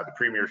 the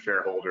Premier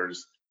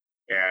shareholders,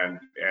 and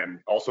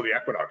also the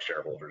Equinox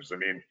shareholders. I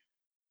mean,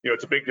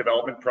 it's a big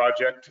development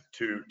project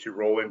to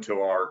roll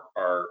into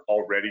our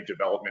already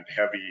development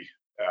heavy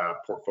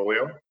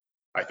portfolio.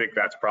 I think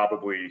that's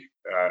probably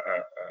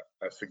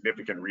a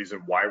significant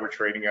reason why we're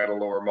trading at a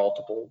lower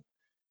multiple,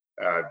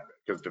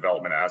 because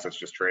development assets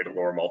just trade at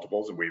lower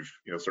multiples, and we've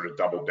sort of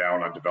doubled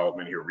down on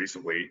development here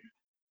recently.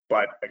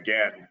 But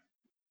again,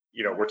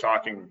 we're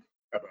talking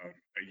about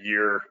a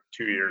year,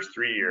 2 years,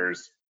 3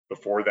 years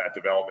before that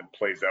development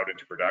plays out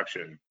into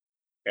production.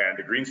 And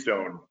the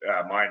Greenstone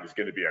mine is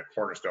going to be a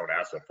cornerstone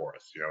asset for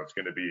us. It's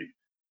going to be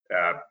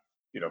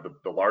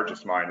the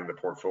largest mine in the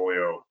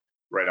portfolio,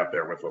 right up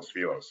there with Los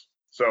Filos.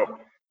 So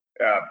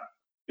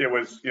it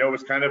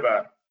was kind of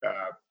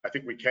I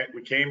think we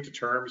came to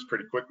terms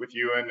pretty quick with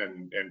Ewan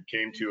and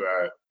came to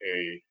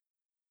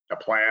a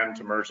plan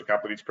to merge the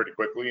companies pretty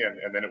quickly,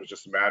 and then it was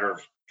just a matter of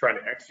trying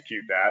to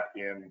execute that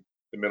in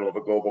the middle of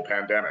a global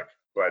pandemic.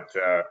 But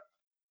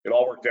it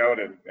all worked out,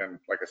 and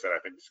like I said, I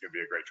think this is going to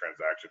be a great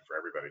transaction for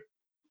everybody.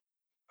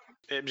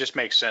 It just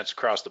makes sense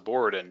across the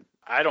board, and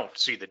I don't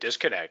see the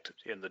disconnect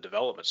in the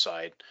development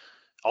side.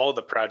 All of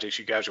the projects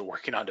you guys are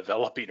working on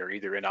developing are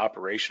either in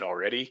operation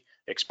already,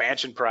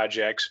 expansion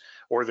projects,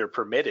 or they're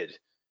permitted.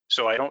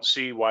 So I don't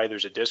see why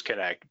there's a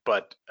disconnect.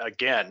 But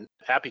again,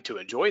 happy to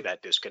enjoy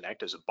that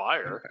disconnect as a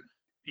buyer.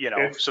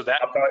 So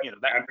that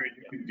Andrew,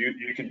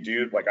 you can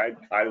do like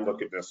I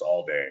look at this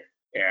all day,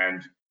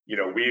 and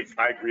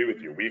I agree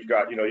with you. We've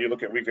got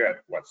we've got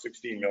what,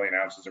 16 million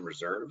ounces in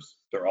reserves.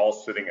 They're all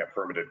sitting at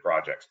permitted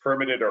projects,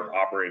 permitted or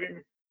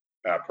operating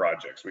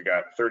projects. We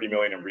got 30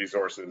 million in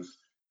resources.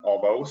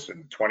 almost,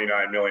 and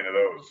 29 million of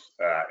those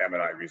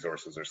M&I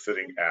resources are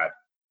sitting at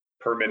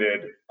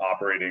permitted,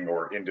 operating,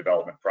 or in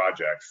development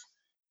projects.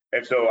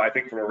 And so I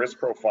think from a risk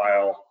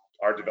profile,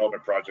 our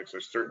development projects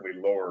are certainly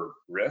lower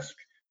risk,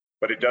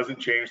 but it doesn't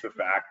change the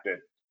fact that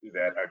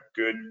a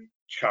good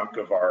chunk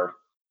of our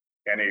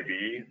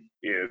NAV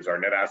is our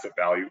net asset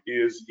value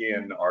is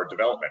in our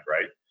development,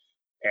 right?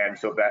 And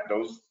so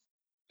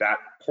that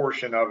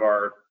portion of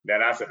our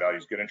net asset value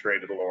is going to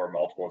trade at a lower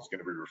multiple. It's going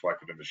to be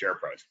reflected in the share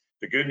price.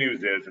 The good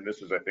news is, and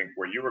this is I think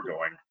where you were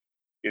going,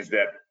 is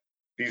that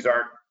these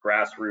aren't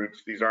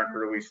grassroots, these aren't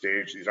early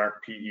stage, these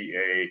aren't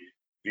PEA,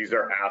 these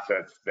are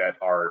assets that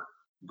are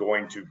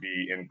going to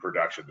be in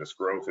production. This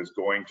growth is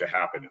going to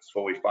happen. It's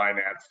fully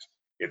financed,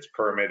 it's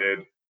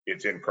permitted,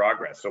 it's in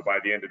progress. So by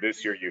the end of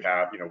this year,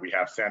 we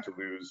have Santa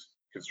Luz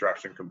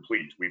construction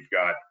complete. We've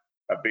got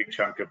a big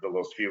chunk of the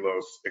Los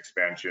Filos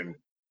expansion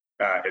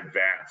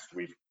advanced.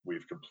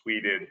 We've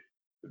completed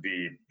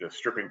the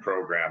stripping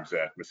programs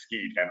at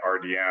Mesquite and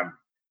RDM,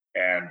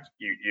 and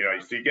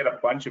so you get a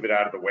bunch of it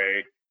out of the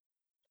way.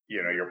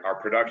 Our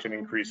production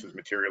increases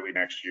materially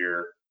next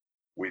year.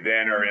 We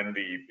then are in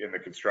the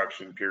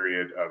construction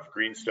period of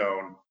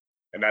Greenstone,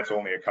 and that's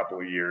only a couple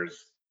of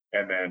years.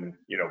 And then,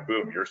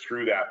 boom, you're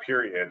through that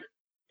period.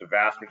 The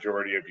vast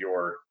majority of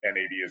your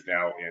NAV is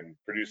now in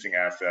producing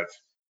assets.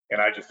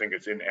 And I just think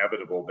it's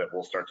inevitable that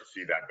we'll start to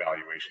see that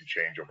valuation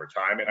change over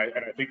time. And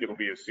I think it'll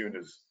be as soon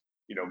as,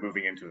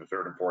 moving into the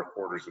third and fourth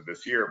quarters of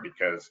this year,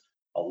 because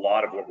a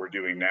lot of what we're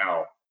doing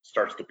now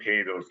starts to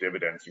pay those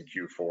dividends in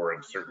Q4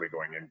 and certainly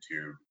going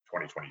into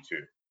 2022.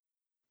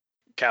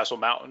 Castle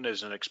Mountain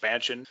is an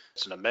expansion.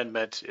 It's an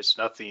amendment. It's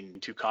nothing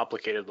too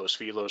complicated. Los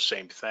Filos,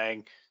 same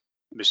thing.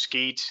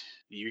 Mesquite,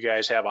 you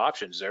guys have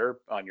options there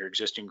on your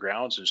existing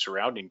grounds and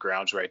surrounding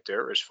grounds right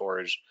there as far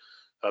as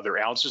other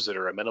ounces that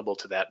are amenable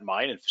to that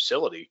mine and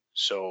facility.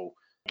 So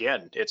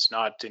again, it's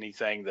not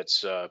anything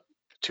that's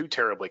too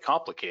terribly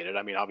complicated.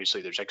 I mean,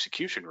 obviously there's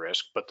execution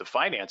risk, but the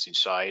financing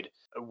side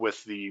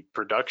with the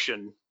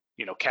production,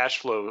 cash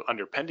flow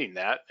underpinning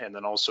that, and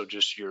then also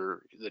just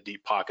the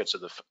deep pockets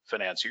of the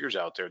financiers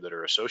out there that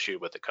are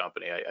associated with the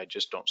company, I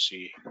just don't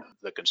see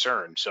the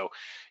concern. So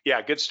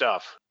yeah, good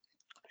stuff.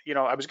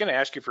 I was going to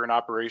ask you for an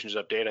operations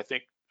update. I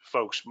think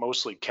folks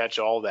mostly catch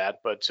all that,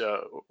 but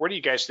where do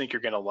you guys think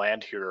you're going to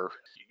land here?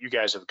 You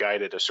guys have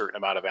guided a certain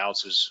amount of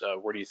ounces.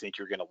 Where do you think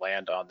you're going to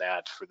land on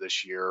that for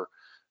this year?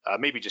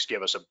 Maybe just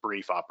give us a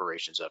brief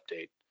operations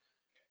update.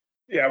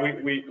 Yeah,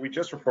 we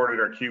just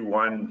reported our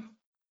Q1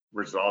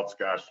 results,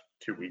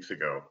 2 weeks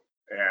ago.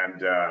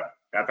 And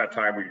at that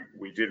time,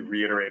 we did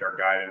reiterate our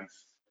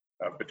guidance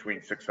of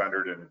between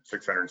 600 and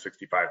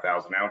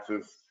 665,000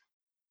 ounces.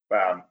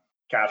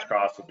 Cash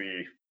costs will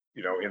be,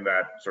 in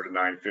that sort of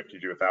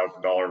 $950 to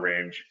 $1,000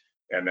 range.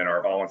 And then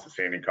our all-in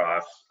sustaining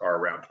costs are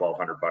around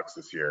 $1,200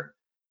 this year.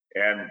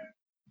 And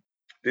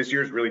this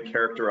year is really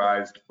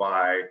characterized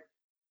by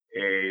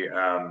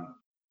an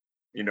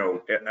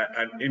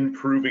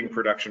improving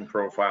production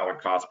profile and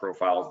cost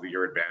profile as the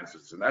year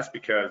advances. And that's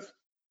because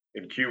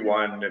in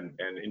Q1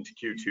 and into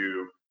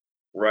Q2,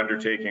 we're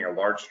undertaking a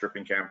large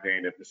stripping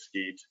campaign at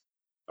Mesquite,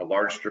 a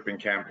large stripping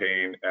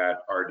campaign at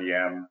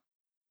RDM.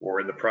 We're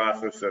in the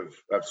process of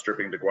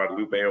stripping the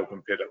Guadalupe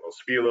open pit at Los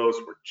Filos.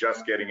 We're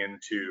just getting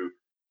into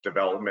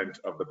development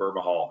of the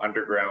Bermejal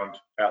underground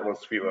at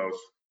Los Filos.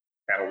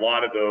 And a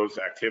lot of those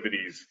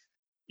activities,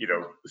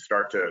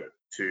 start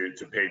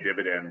to pay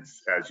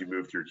dividends as you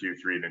move through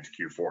Q3 and into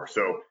Q4.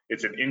 So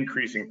it's an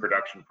increasing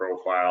production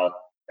profile,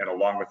 and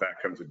along with that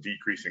comes a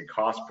decreasing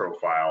cost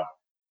profile.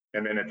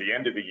 And then at the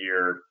end of the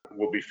year,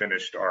 we'll be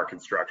finished our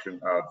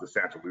construction of the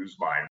Santa Luz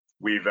mine.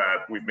 We've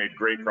made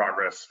great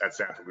progress at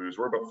Santa Luz.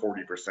 We're about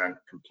 40%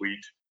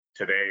 complete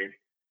today,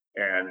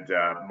 and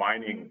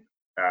mining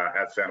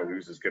at Santa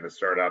Luz is going to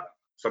start up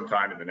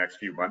sometime in the next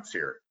few months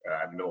here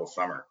in the middle of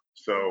summer.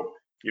 So,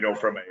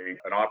 from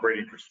an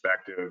operating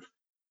perspective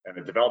and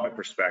a development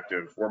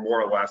perspective, we're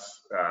more or less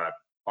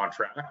on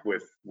track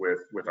with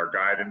our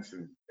guidance,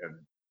 and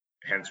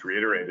hence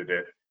reiterated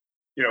it.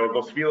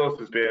 Los Filos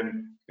has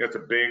been, it's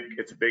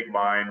a big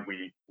mine.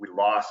 We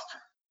lost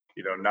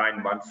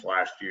 9 months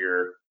last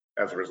year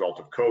as a result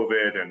of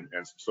COVID and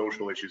some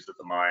social issues at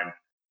the mine,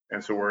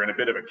 and so we're in a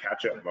bit of a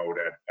catch-up mode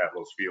at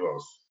Los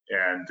Filos,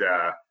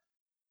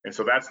 and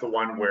so that's the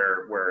one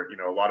where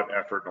a lot of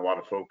effort and a lot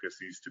of focus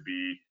needs to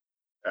be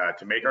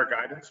to make our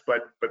guidance,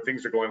 but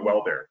things are going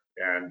well there,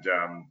 and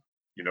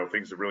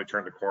things have really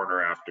turned the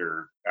corner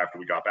after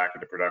we got back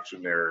into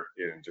production there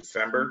in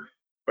December.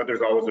 But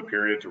there's always a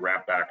period to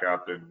ramp back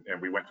up,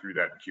 and we went through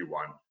that in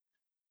Q1.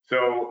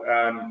 So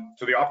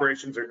the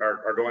operations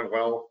are going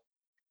well.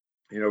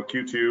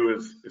 Q2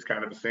 is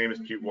kind of the same as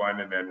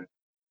Q1, and then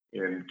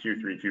in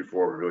Q3, Q4,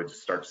 we really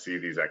just start to see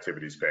these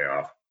activities pay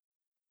off.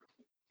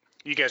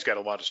 You guys got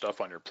a lot of stuff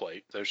on your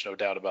plate. There's no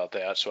doubt about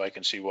that. So I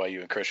can see why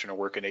you and Christian are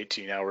working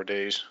 18-hour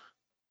days.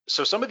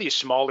 So some of these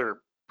smaller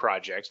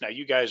projects, now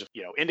you guys have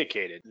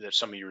indicated that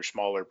some of your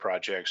smaller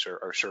projects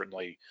are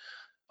certainly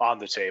on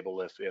the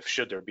table if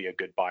should there be a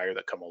good buyer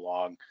that come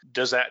along.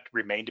 Does that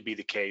remain to be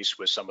the case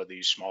with some of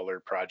these smaller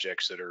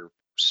projects that are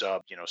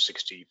sub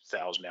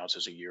 60,000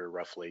 ounces a year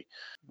roughly?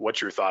 What's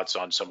your thoughts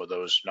on some of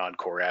those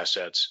non-core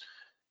assets?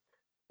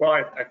 Well,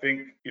 I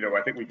think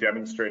we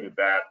demonstrated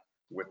that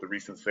with the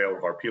recent sale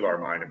of our Pilar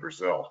mine in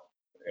Brazil,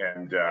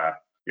 and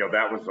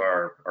that was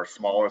our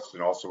smallest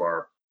and also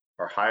our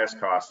highest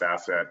cost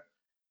asset.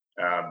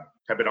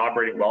 Have been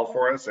operating well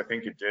for us. I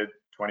think it did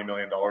 $20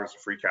 million of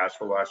free cash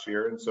flow last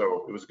year, and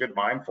so it was a good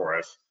mine for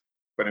us.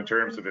 But in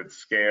terms of its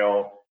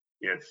scale,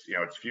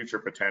 its future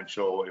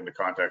potential in the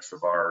context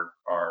of our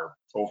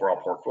overall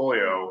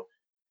portfolio,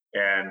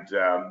 and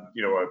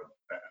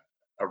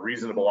a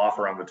reasonable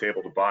offer on the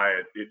table to buy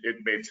it, it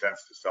made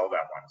sense to sell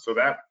that one. So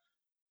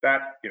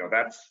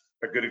that's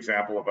a good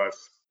example of us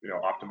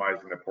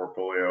optimizing the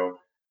portfolio.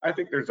 I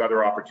think there's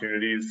other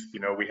opportunities.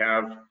 We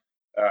have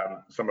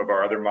some of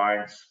our other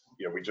mines.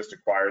 We just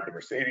acquired the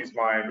Mercedes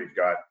mine. We've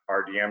got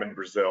RDM in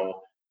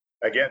Brazil.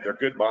 Again, they're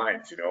good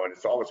mines, and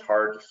it's always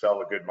hard to sell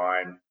a good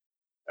mine.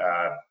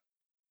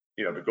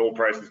 The gold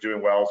price is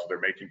doing well, so they're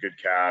making good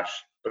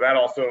cash. But that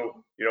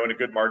also, in a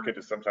good market,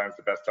 is sometimes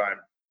the best time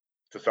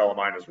to sell a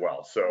mine as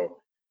well.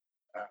 So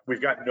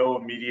we've got no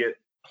immediate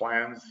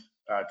plans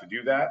to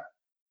do that,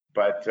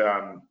 but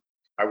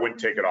I wouldn't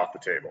take it off the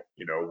table.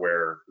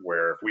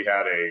 Where if we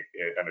had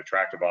an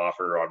attractive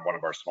offer on one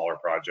of our smaller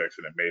projects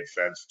and it made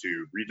sense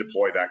to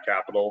redeploy that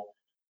capital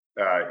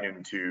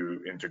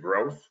into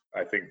growth,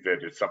 I think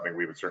that it's something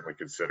we would certainly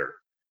consider.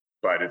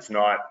 But it's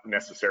not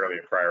necessarily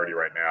a priority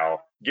right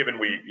now, given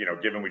we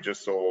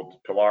just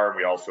sold Pilar, and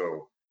we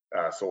also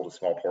sold a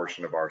small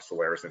portion of our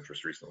Solaris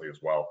interest recently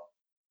as well.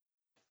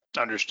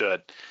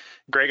 Understood.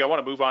 Greg, I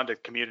want to move on to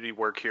community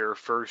work here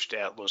first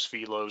at Los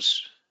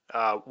Filos.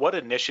 What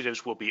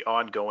initiatives will be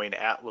ongoing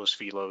at Los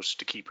Filos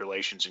to keep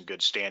relations in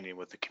good standing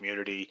with the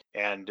community,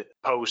 and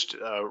post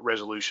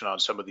resolution on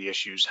some of the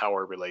issues? How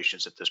are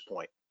relations at this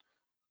point?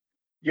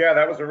 Yeah,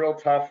 that was a real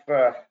tough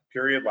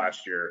period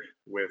last year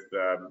with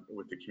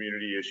the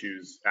community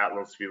issues at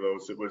Los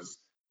Filos. It was,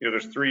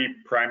 there's 3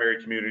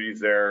 primary communities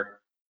there,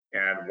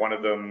 and one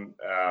of them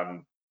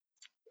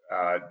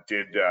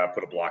did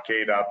put a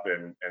blockade up,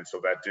 and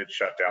so that did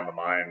shut down the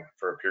mine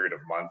for a period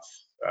of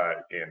months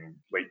in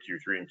late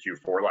Q3 and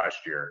Q4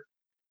 last year.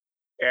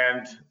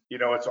 And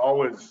it's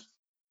always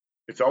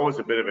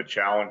a bit of a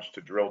challenge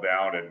to drill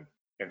down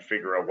and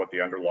figure out what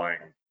the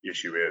underlying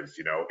issue is.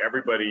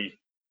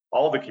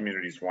 All the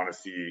communities want to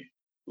see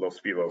Los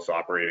Filos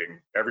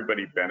operating.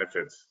 Everybody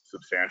benefits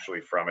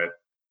substantially from it.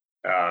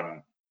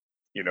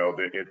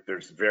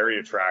 There's very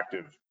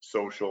attractive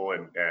social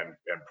and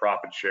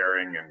profit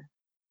sharing and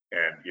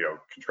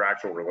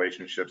contractual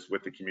relationships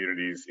with the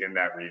communities in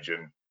that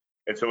region.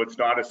 And so it's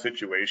not a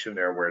situation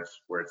there where it's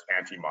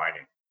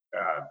anti-mining,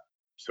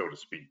 so to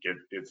speak.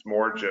 It's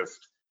more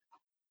just,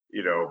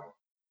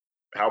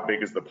 how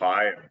big is the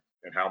pie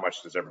and how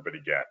much does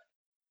everybody get?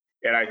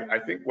 And I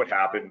think what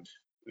happened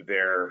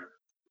there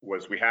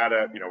was we had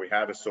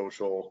a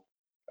social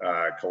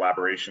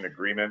collaboration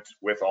agreement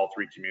with all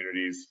 3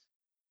 communities,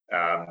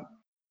 I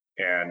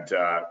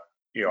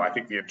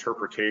think the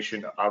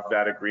interpretation of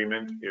that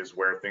agreement is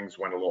where things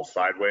went a little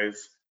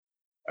sideways.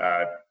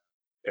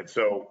 And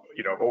so,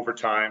 over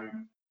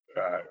time,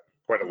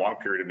 quite a long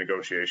period of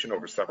negotiation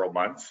over several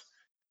months,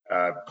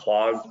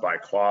 clause by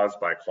clause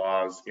by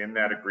clause in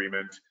that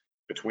agreement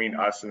between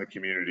us and the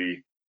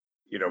community,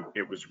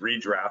 it was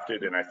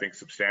redrafted and I think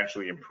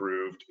substantially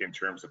improved in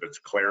terms of its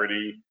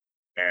clarity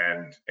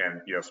and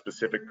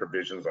specific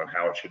provisions on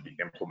how it should be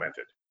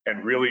implemented,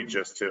 and really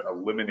just to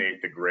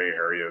eliminate the gray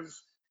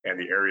areas and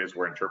the areas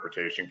where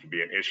interpretation can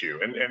be an issue.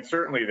 And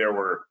certainly there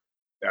were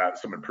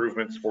some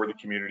improvements for the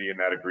community in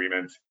that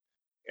agreement,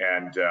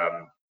 and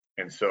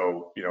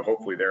so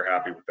hopefully they're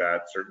happy with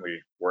that.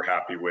 Certainly we're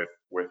happy with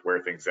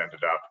where things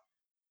ended up.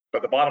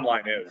 But the bottom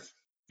line is,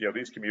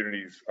 these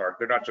communities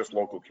they're not just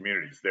local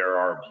communities. There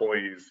are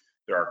employees,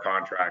 there are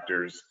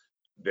contractors,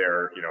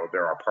 there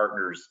are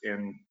partners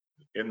in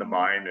the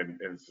mine, and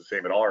it's the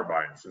same at all our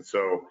mines. And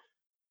so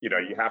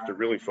you have to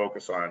really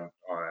focus on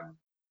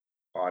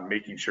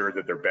making sure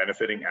that they're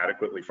benefiting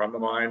adequately from the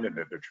mine and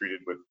that they're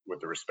treated with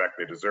the respect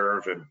they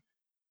deserve, and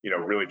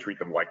really treat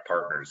them like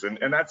partners.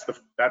 And that's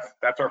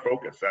our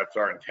focus. That's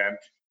our intent.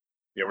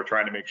 We're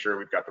trying to make sure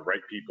we've got the right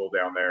people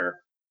down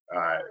there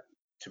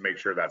to make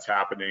sure that's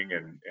happening,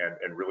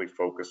 and really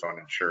focus on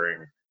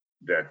ensuring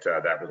that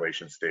that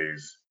relation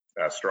stays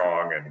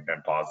strong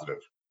and positive.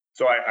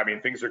 So I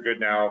mean, things are good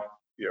now.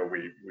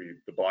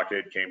 The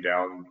blockade came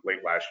down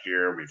late last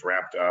year. We've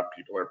ramped up.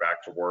 People are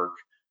back to work.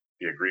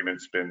 The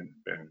agreement's been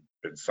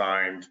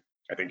signed.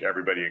 I think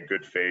everybody in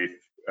good faith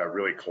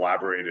really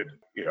collaborated,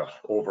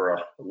 over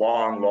a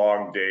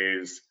long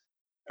days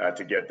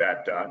to get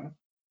that done.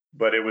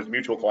 But it was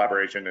mutual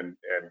collaboration and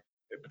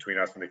between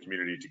us and the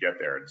community to get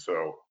there. And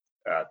so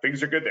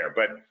things are good there.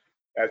 But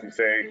as you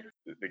say,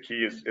 the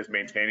key is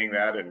maintaining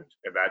that, and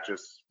that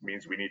just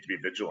means we need to be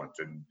vigilant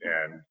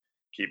and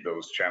keep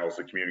those channels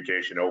of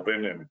communication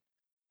open,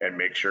 and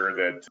make sure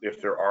that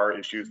if there are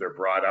issues, they're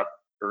brought up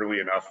early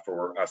enough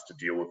for us to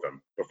deal with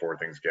them before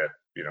things get,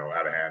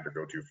 out of hand or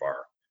go too far.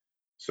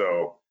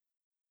 So,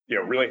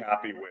 really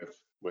happy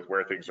with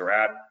where things are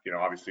at.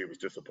 Obviously it was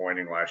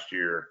disappointing last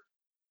year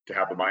to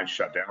have the mine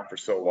shut down for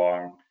so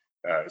long,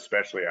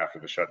 especially after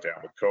the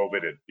shutdown with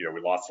COVID.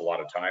 We lost a lot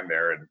of time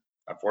there, and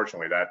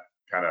unfortunately that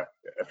kind of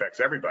affects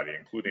everybody,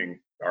 including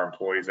our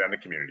employees and the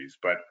communities.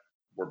 But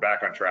we're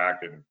back on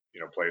track and,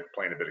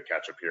 playing a bit of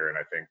catch up here, and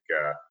I think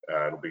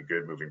it'll be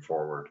good moving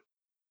forward.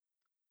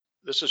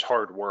 This is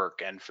hard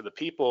work. And for the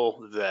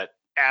people that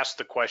ask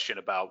the question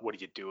about what are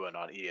you doing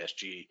on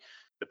ESG,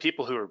 the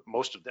people who are,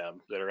 most of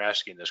them that are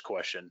asking this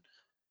question,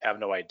 have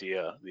no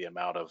idea the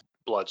amount of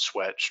blood,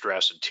 sweat,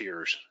 stress, and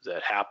tears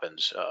that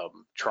happens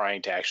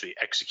trying to actually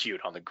execute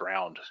on the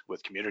ground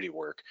with community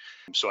work.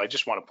 So I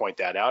just want to point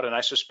that out. And I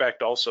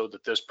suspect also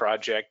that this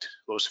project,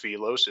 Los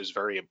Filos, is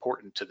very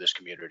important to this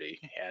community.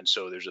 And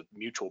so there's a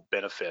mutual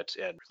benefit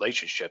and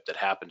relationship that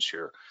happens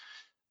here.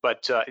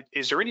 But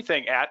is there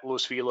anything at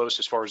Los Filos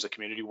as far as the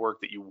community work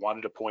that you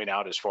wanted to point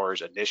out as far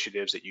as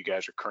initiatives that you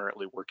guys are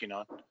currently working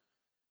on?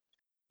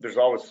 There's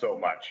always so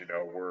much,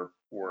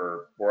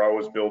 we're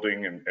always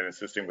building and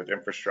assisting with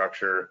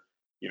infrastructure.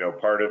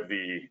 Part of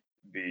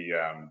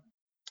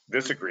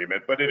this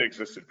agreement, but it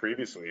existed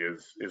previously,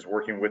 is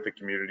working with the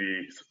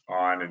communities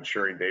on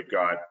ensuring they've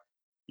got,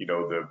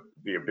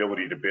 the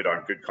ability to bid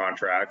on good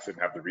contracts and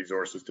have the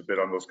resources to bid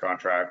on those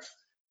contracts.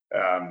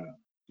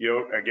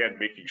 Again,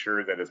 making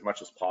sure that as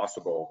much as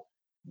possible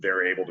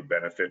they're able to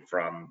benefit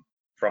from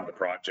the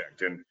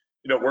project. And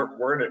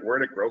we're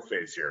in a growth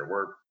phase here.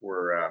 We're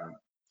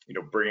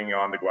bringing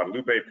on the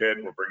Guadalupe pit,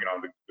 we're bringing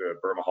on the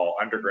Bermejal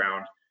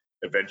underground.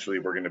 Eventually,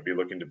 we're going to be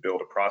looking to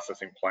build a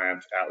processing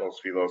plant at Los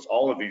Filos.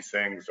 All of these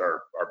things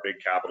are big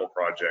capital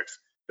projects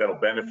that'll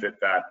benefit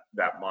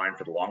that mine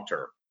for the long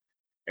term.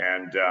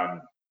 And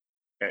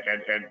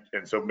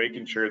so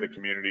making sure the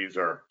communities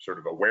are sort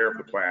of aware of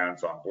the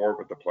plans, on board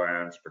with the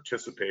plans,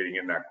 participating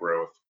in that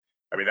growth.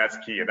 I mean, that's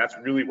key, and that's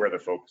really where the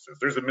focus is.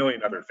 There's a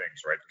million other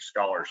things, right? There's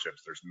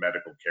scholarships, there's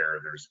medical care,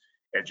 there's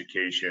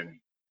education,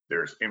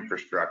 there's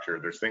infrastructure,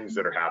 there's things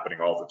that are happening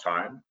all the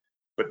time.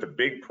 But the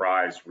big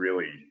prize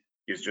really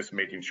is just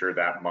making sure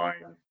that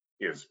mine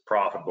is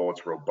profitable,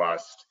 it's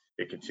robust,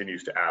 it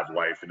continues to add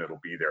life, and it'll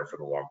be there for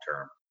the long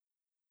term.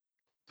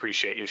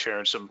 Appreciate you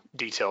sharing some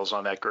details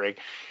on that, Greg.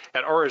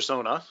 At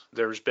Aurizona,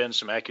 there's been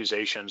some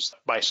accusations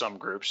by some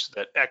groups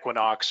that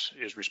Equinox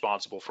is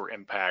responsible for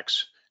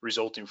impacts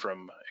resulting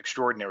from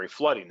extraordinary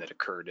flooding that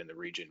occurred in the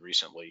region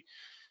recently.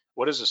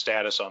 What is the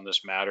status on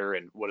this matter,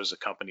 and what is the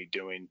company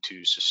doing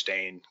to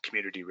sustain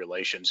community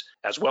relations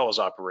as well as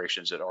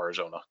operations at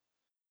Aurizona?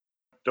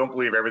 Don't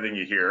believe everything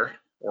you hear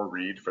or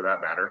read, for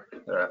that matter,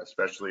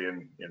 especially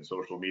in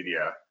social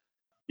media.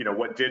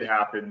 What did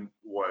happen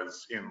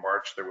was in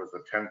March, there was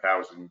a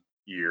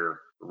 10,000-year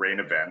rain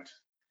event,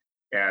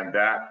 and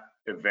that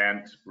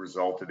event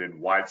resulted in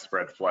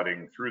widespread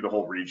flooding through the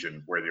whole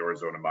region where the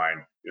Aurizona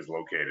mine is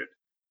located.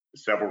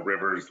 Several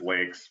rivers,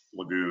 lakes,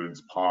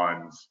 lagoons,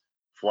 ponds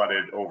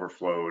flooded,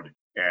 overflowed,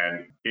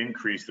 and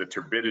increased the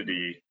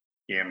turbidity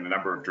in the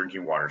number of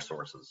drinking water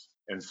sources.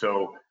 And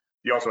so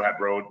you also had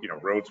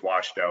roads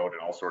washed out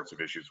and all sorts of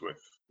issues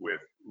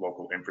with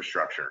local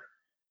infrastructure.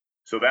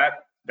 So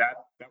that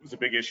was a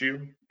big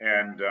issue.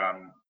 And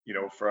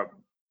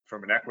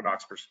from an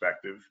Equinox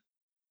perspective,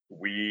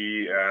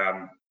 we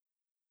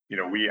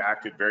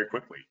acted very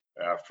quickly.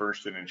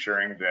 First, in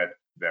ensuring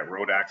that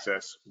road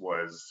access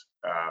was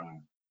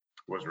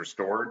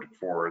restored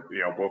for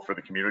both for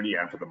the community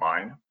and for the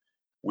mine.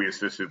 We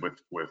assisted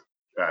with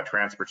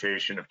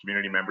transportation of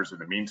community members in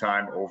the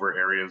meantime over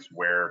areas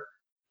where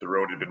the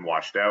road had been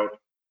washed out.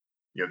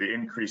 The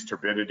increased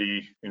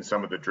turbidity in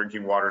some of the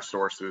drinking water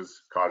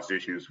sources caused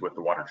issues with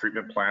the water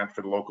treatment plant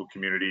for the local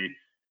community.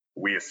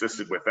 We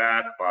assisted with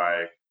that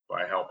by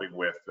helping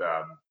with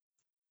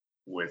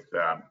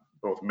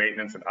both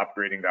maintenance and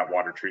upgrading that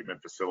water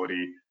treatment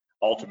facility.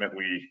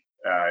 Ultimately,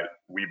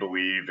 we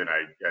believe, and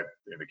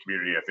the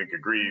community I think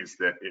agrees,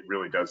 that it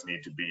really does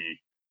need to be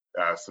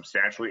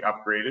substantially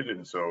upgraded,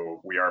 and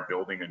so we are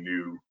building a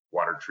new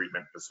water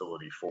treatment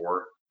facility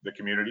for the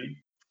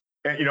community.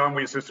 And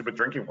we assisted with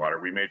drinking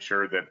water. We made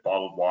sure that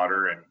bottled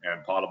water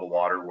and potable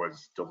water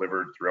was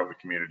delivered throughout the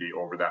community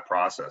over that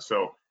process.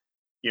 So,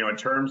 in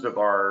terms of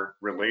our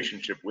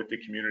relationship with the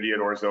community at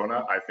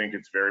Aurizona, I think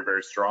it's very,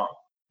 very strong.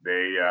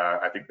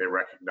 I think they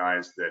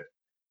recognize that,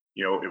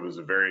 it was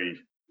a very,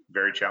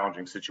 very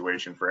challenging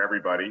situation for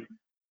everybody,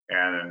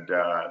 and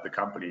the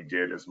company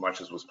did as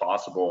much as was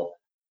possible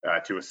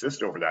to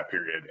assist over that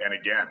period. And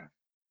again,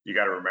 you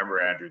got to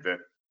remember, Andrew, that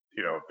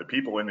the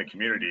people in the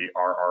community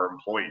are our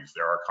employees,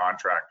 they're our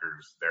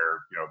contractors,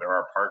 they're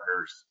our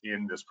partners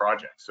in this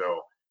project.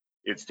 So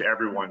it's to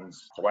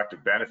everyone's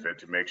collective benefit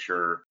to make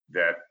sure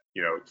that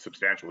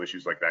substantial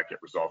issues like that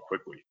get resolved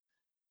quickly.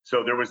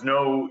 So there was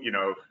no,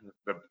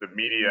 the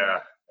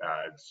media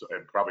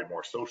and probably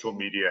more social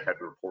media had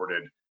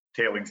reported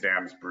tailings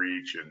dams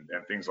breach and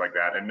things like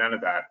that, and none of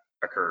that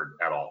occurred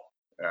at all.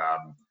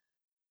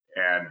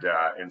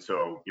 And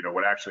so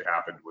what actually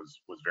happened was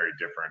very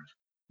different.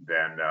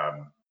 than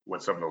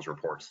what some of those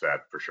reports said,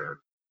 for sure.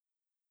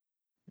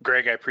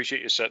 Greg, I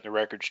appreciate you setting the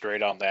record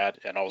straight on that,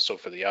 and also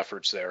for the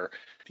efforts there.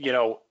 You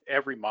know,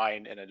 every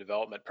mine in a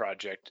development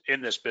project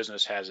in this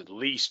business has at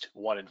least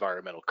one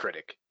environmental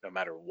critic, no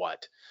matter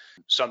what.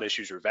 Some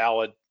issues are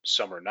valid,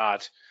 some are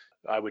not.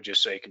 I would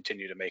just say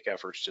continue to make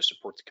efforts to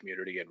support the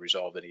community and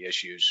resolve any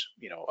issues,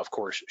 you know, of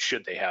course,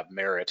 should they have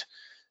merit.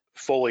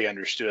 Fully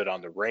understood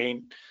on the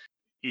rain.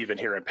 Even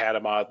here in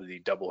Panama, the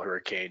double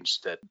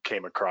hurricanes that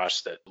came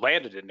across that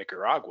landed in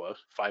Nicaragua,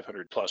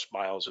 500 plus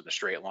miles in a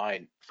straight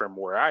line from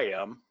where I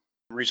am,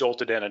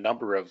 resulted in a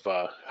number of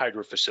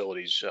hydro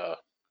facilities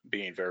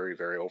being very,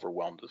 very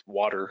overwhelmed with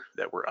water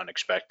that were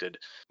unexpected,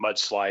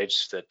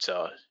 mudslides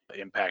that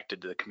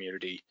impacted the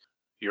community.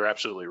 You're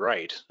absolutely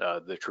right.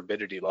 The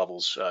turbidity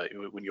levels,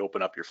 when you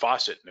open up your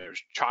faucet and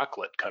there's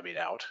chocolate coming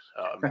out,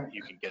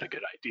 you can get a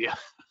good idea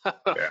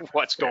of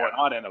what's going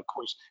on, and of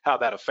course, how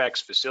that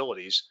affects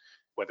facilities,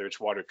 whether it's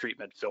water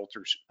treatment,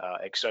 filters,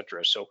 et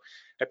cetera. So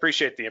I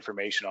appreciate the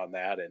information on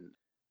that. And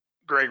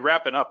Greg,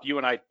 wrapping up, you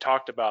and I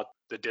talked about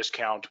the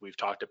discount. We've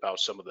talked about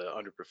some of the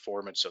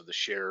underperformance of the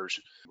shares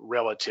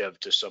relative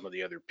to some of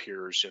the other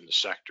peers in the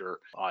sector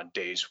on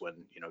days when,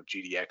 you know,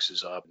 GDX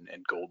is up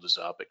and gold is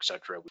up, et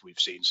cetera. We've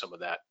seen some of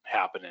that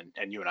happen.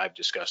 And you and I have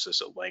discussed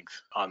this at length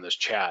on this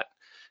chat.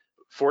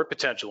 For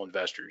potential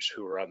investors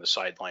who are on the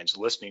sidelines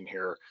listening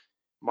here,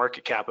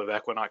 market cap of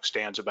Equinox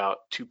stands about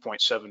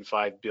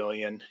 2.75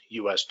 billion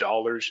US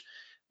dollars.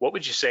 What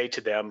would you say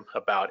to them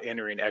about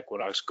entering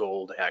Equinox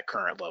Gold at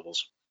current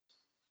levels?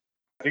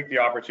 I think the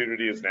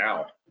opportunity is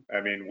now. I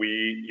mean,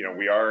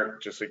 we are,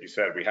 just like you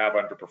said, we have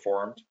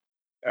underperformed,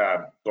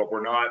 but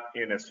we're not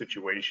in a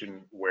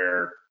situation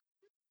where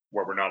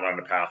we're not on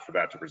the path for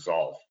that to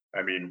resolve.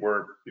 I mean,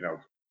 we're,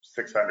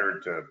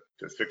 600 to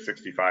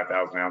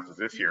 665,000 ounces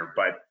this year,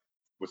 but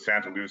with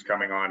Santa Luz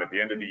coming on at the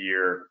end of the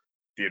year,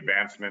 the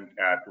advancement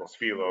at Los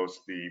Filos,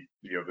 the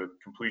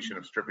completion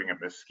of stripping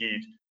at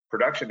Mesquite,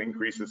 production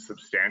increases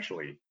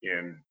substantially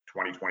in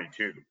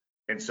 2022.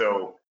 And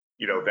so,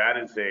 that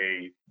is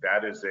a,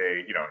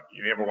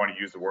 you never want to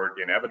use the word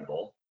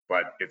inevitable,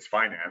 but it's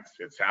financed,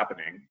 it's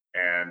happening,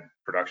 and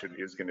production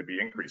is going to be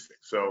increasing.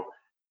 So,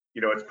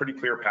 it's a pretty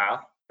clear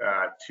path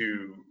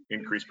to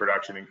increase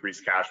production, increase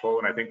cash flow.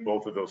 And I think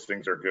both of those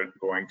things are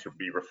going to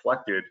be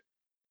reflected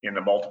in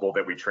the multiple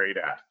that we trade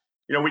at.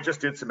 We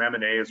just did some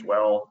M&A as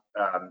well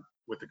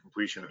with the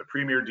completion of the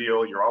Premier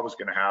deal. You're always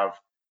going to have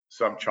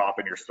some chop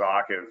in your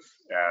stock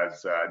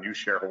as new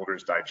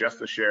shareholders digest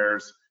the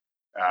shares.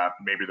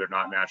 Maybe they're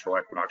not natural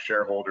Equinox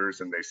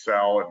shareholders and they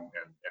sell and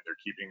they're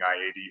keeping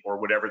I-80 or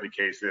whatever the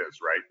case is,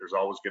 right? There's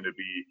always going to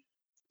be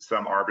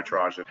some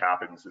arbitrage that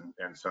happens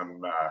and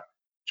some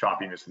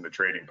choppiness in the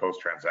trading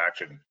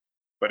post-transaction.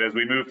 But as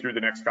we move through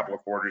the next couple of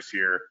quarters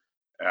here,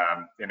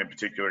 and in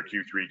particular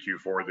Q3,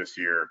 Q4 this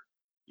year,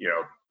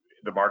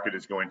 the market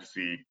is going to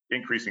see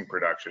increasing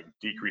production,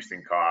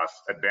 decreasing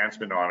costs,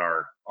 advancement on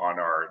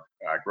our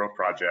growth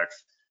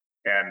projects,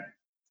 and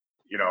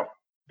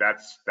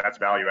that's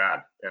value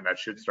add, and that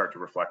should start to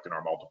reflect in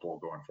our multiple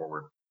going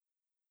forward.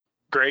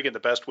 Greg, and the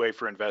best way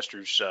for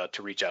investors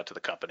to reach out to the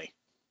company?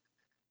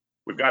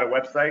 We've got a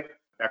website,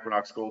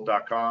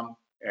 equinoxgold.com,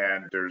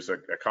 and there's a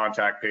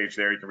contact page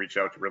there. You can reach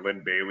out to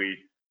Rhylin Bailie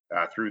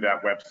through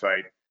that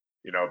website.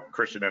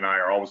 Christian and I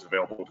are always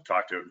available to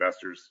talk to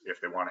investors if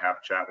they want to have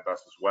a chat with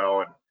us as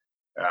well.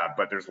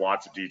 But there's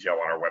lots of detail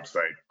on our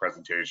website,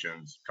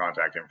 presentations,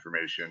 contact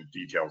information,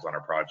 details on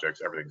our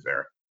projects, everything's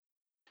there.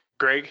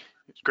 Greg,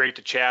 it's great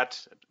to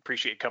chat.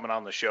 Appreciate you coming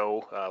on the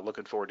show.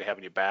 Looking forward to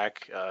having you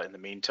back. In the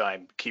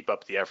meantime, keep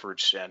up the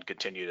efforts and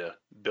continue to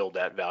build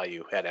that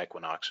value at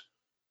Equinox.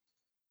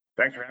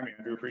 Thanks for having me.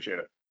 I do appreciate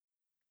it.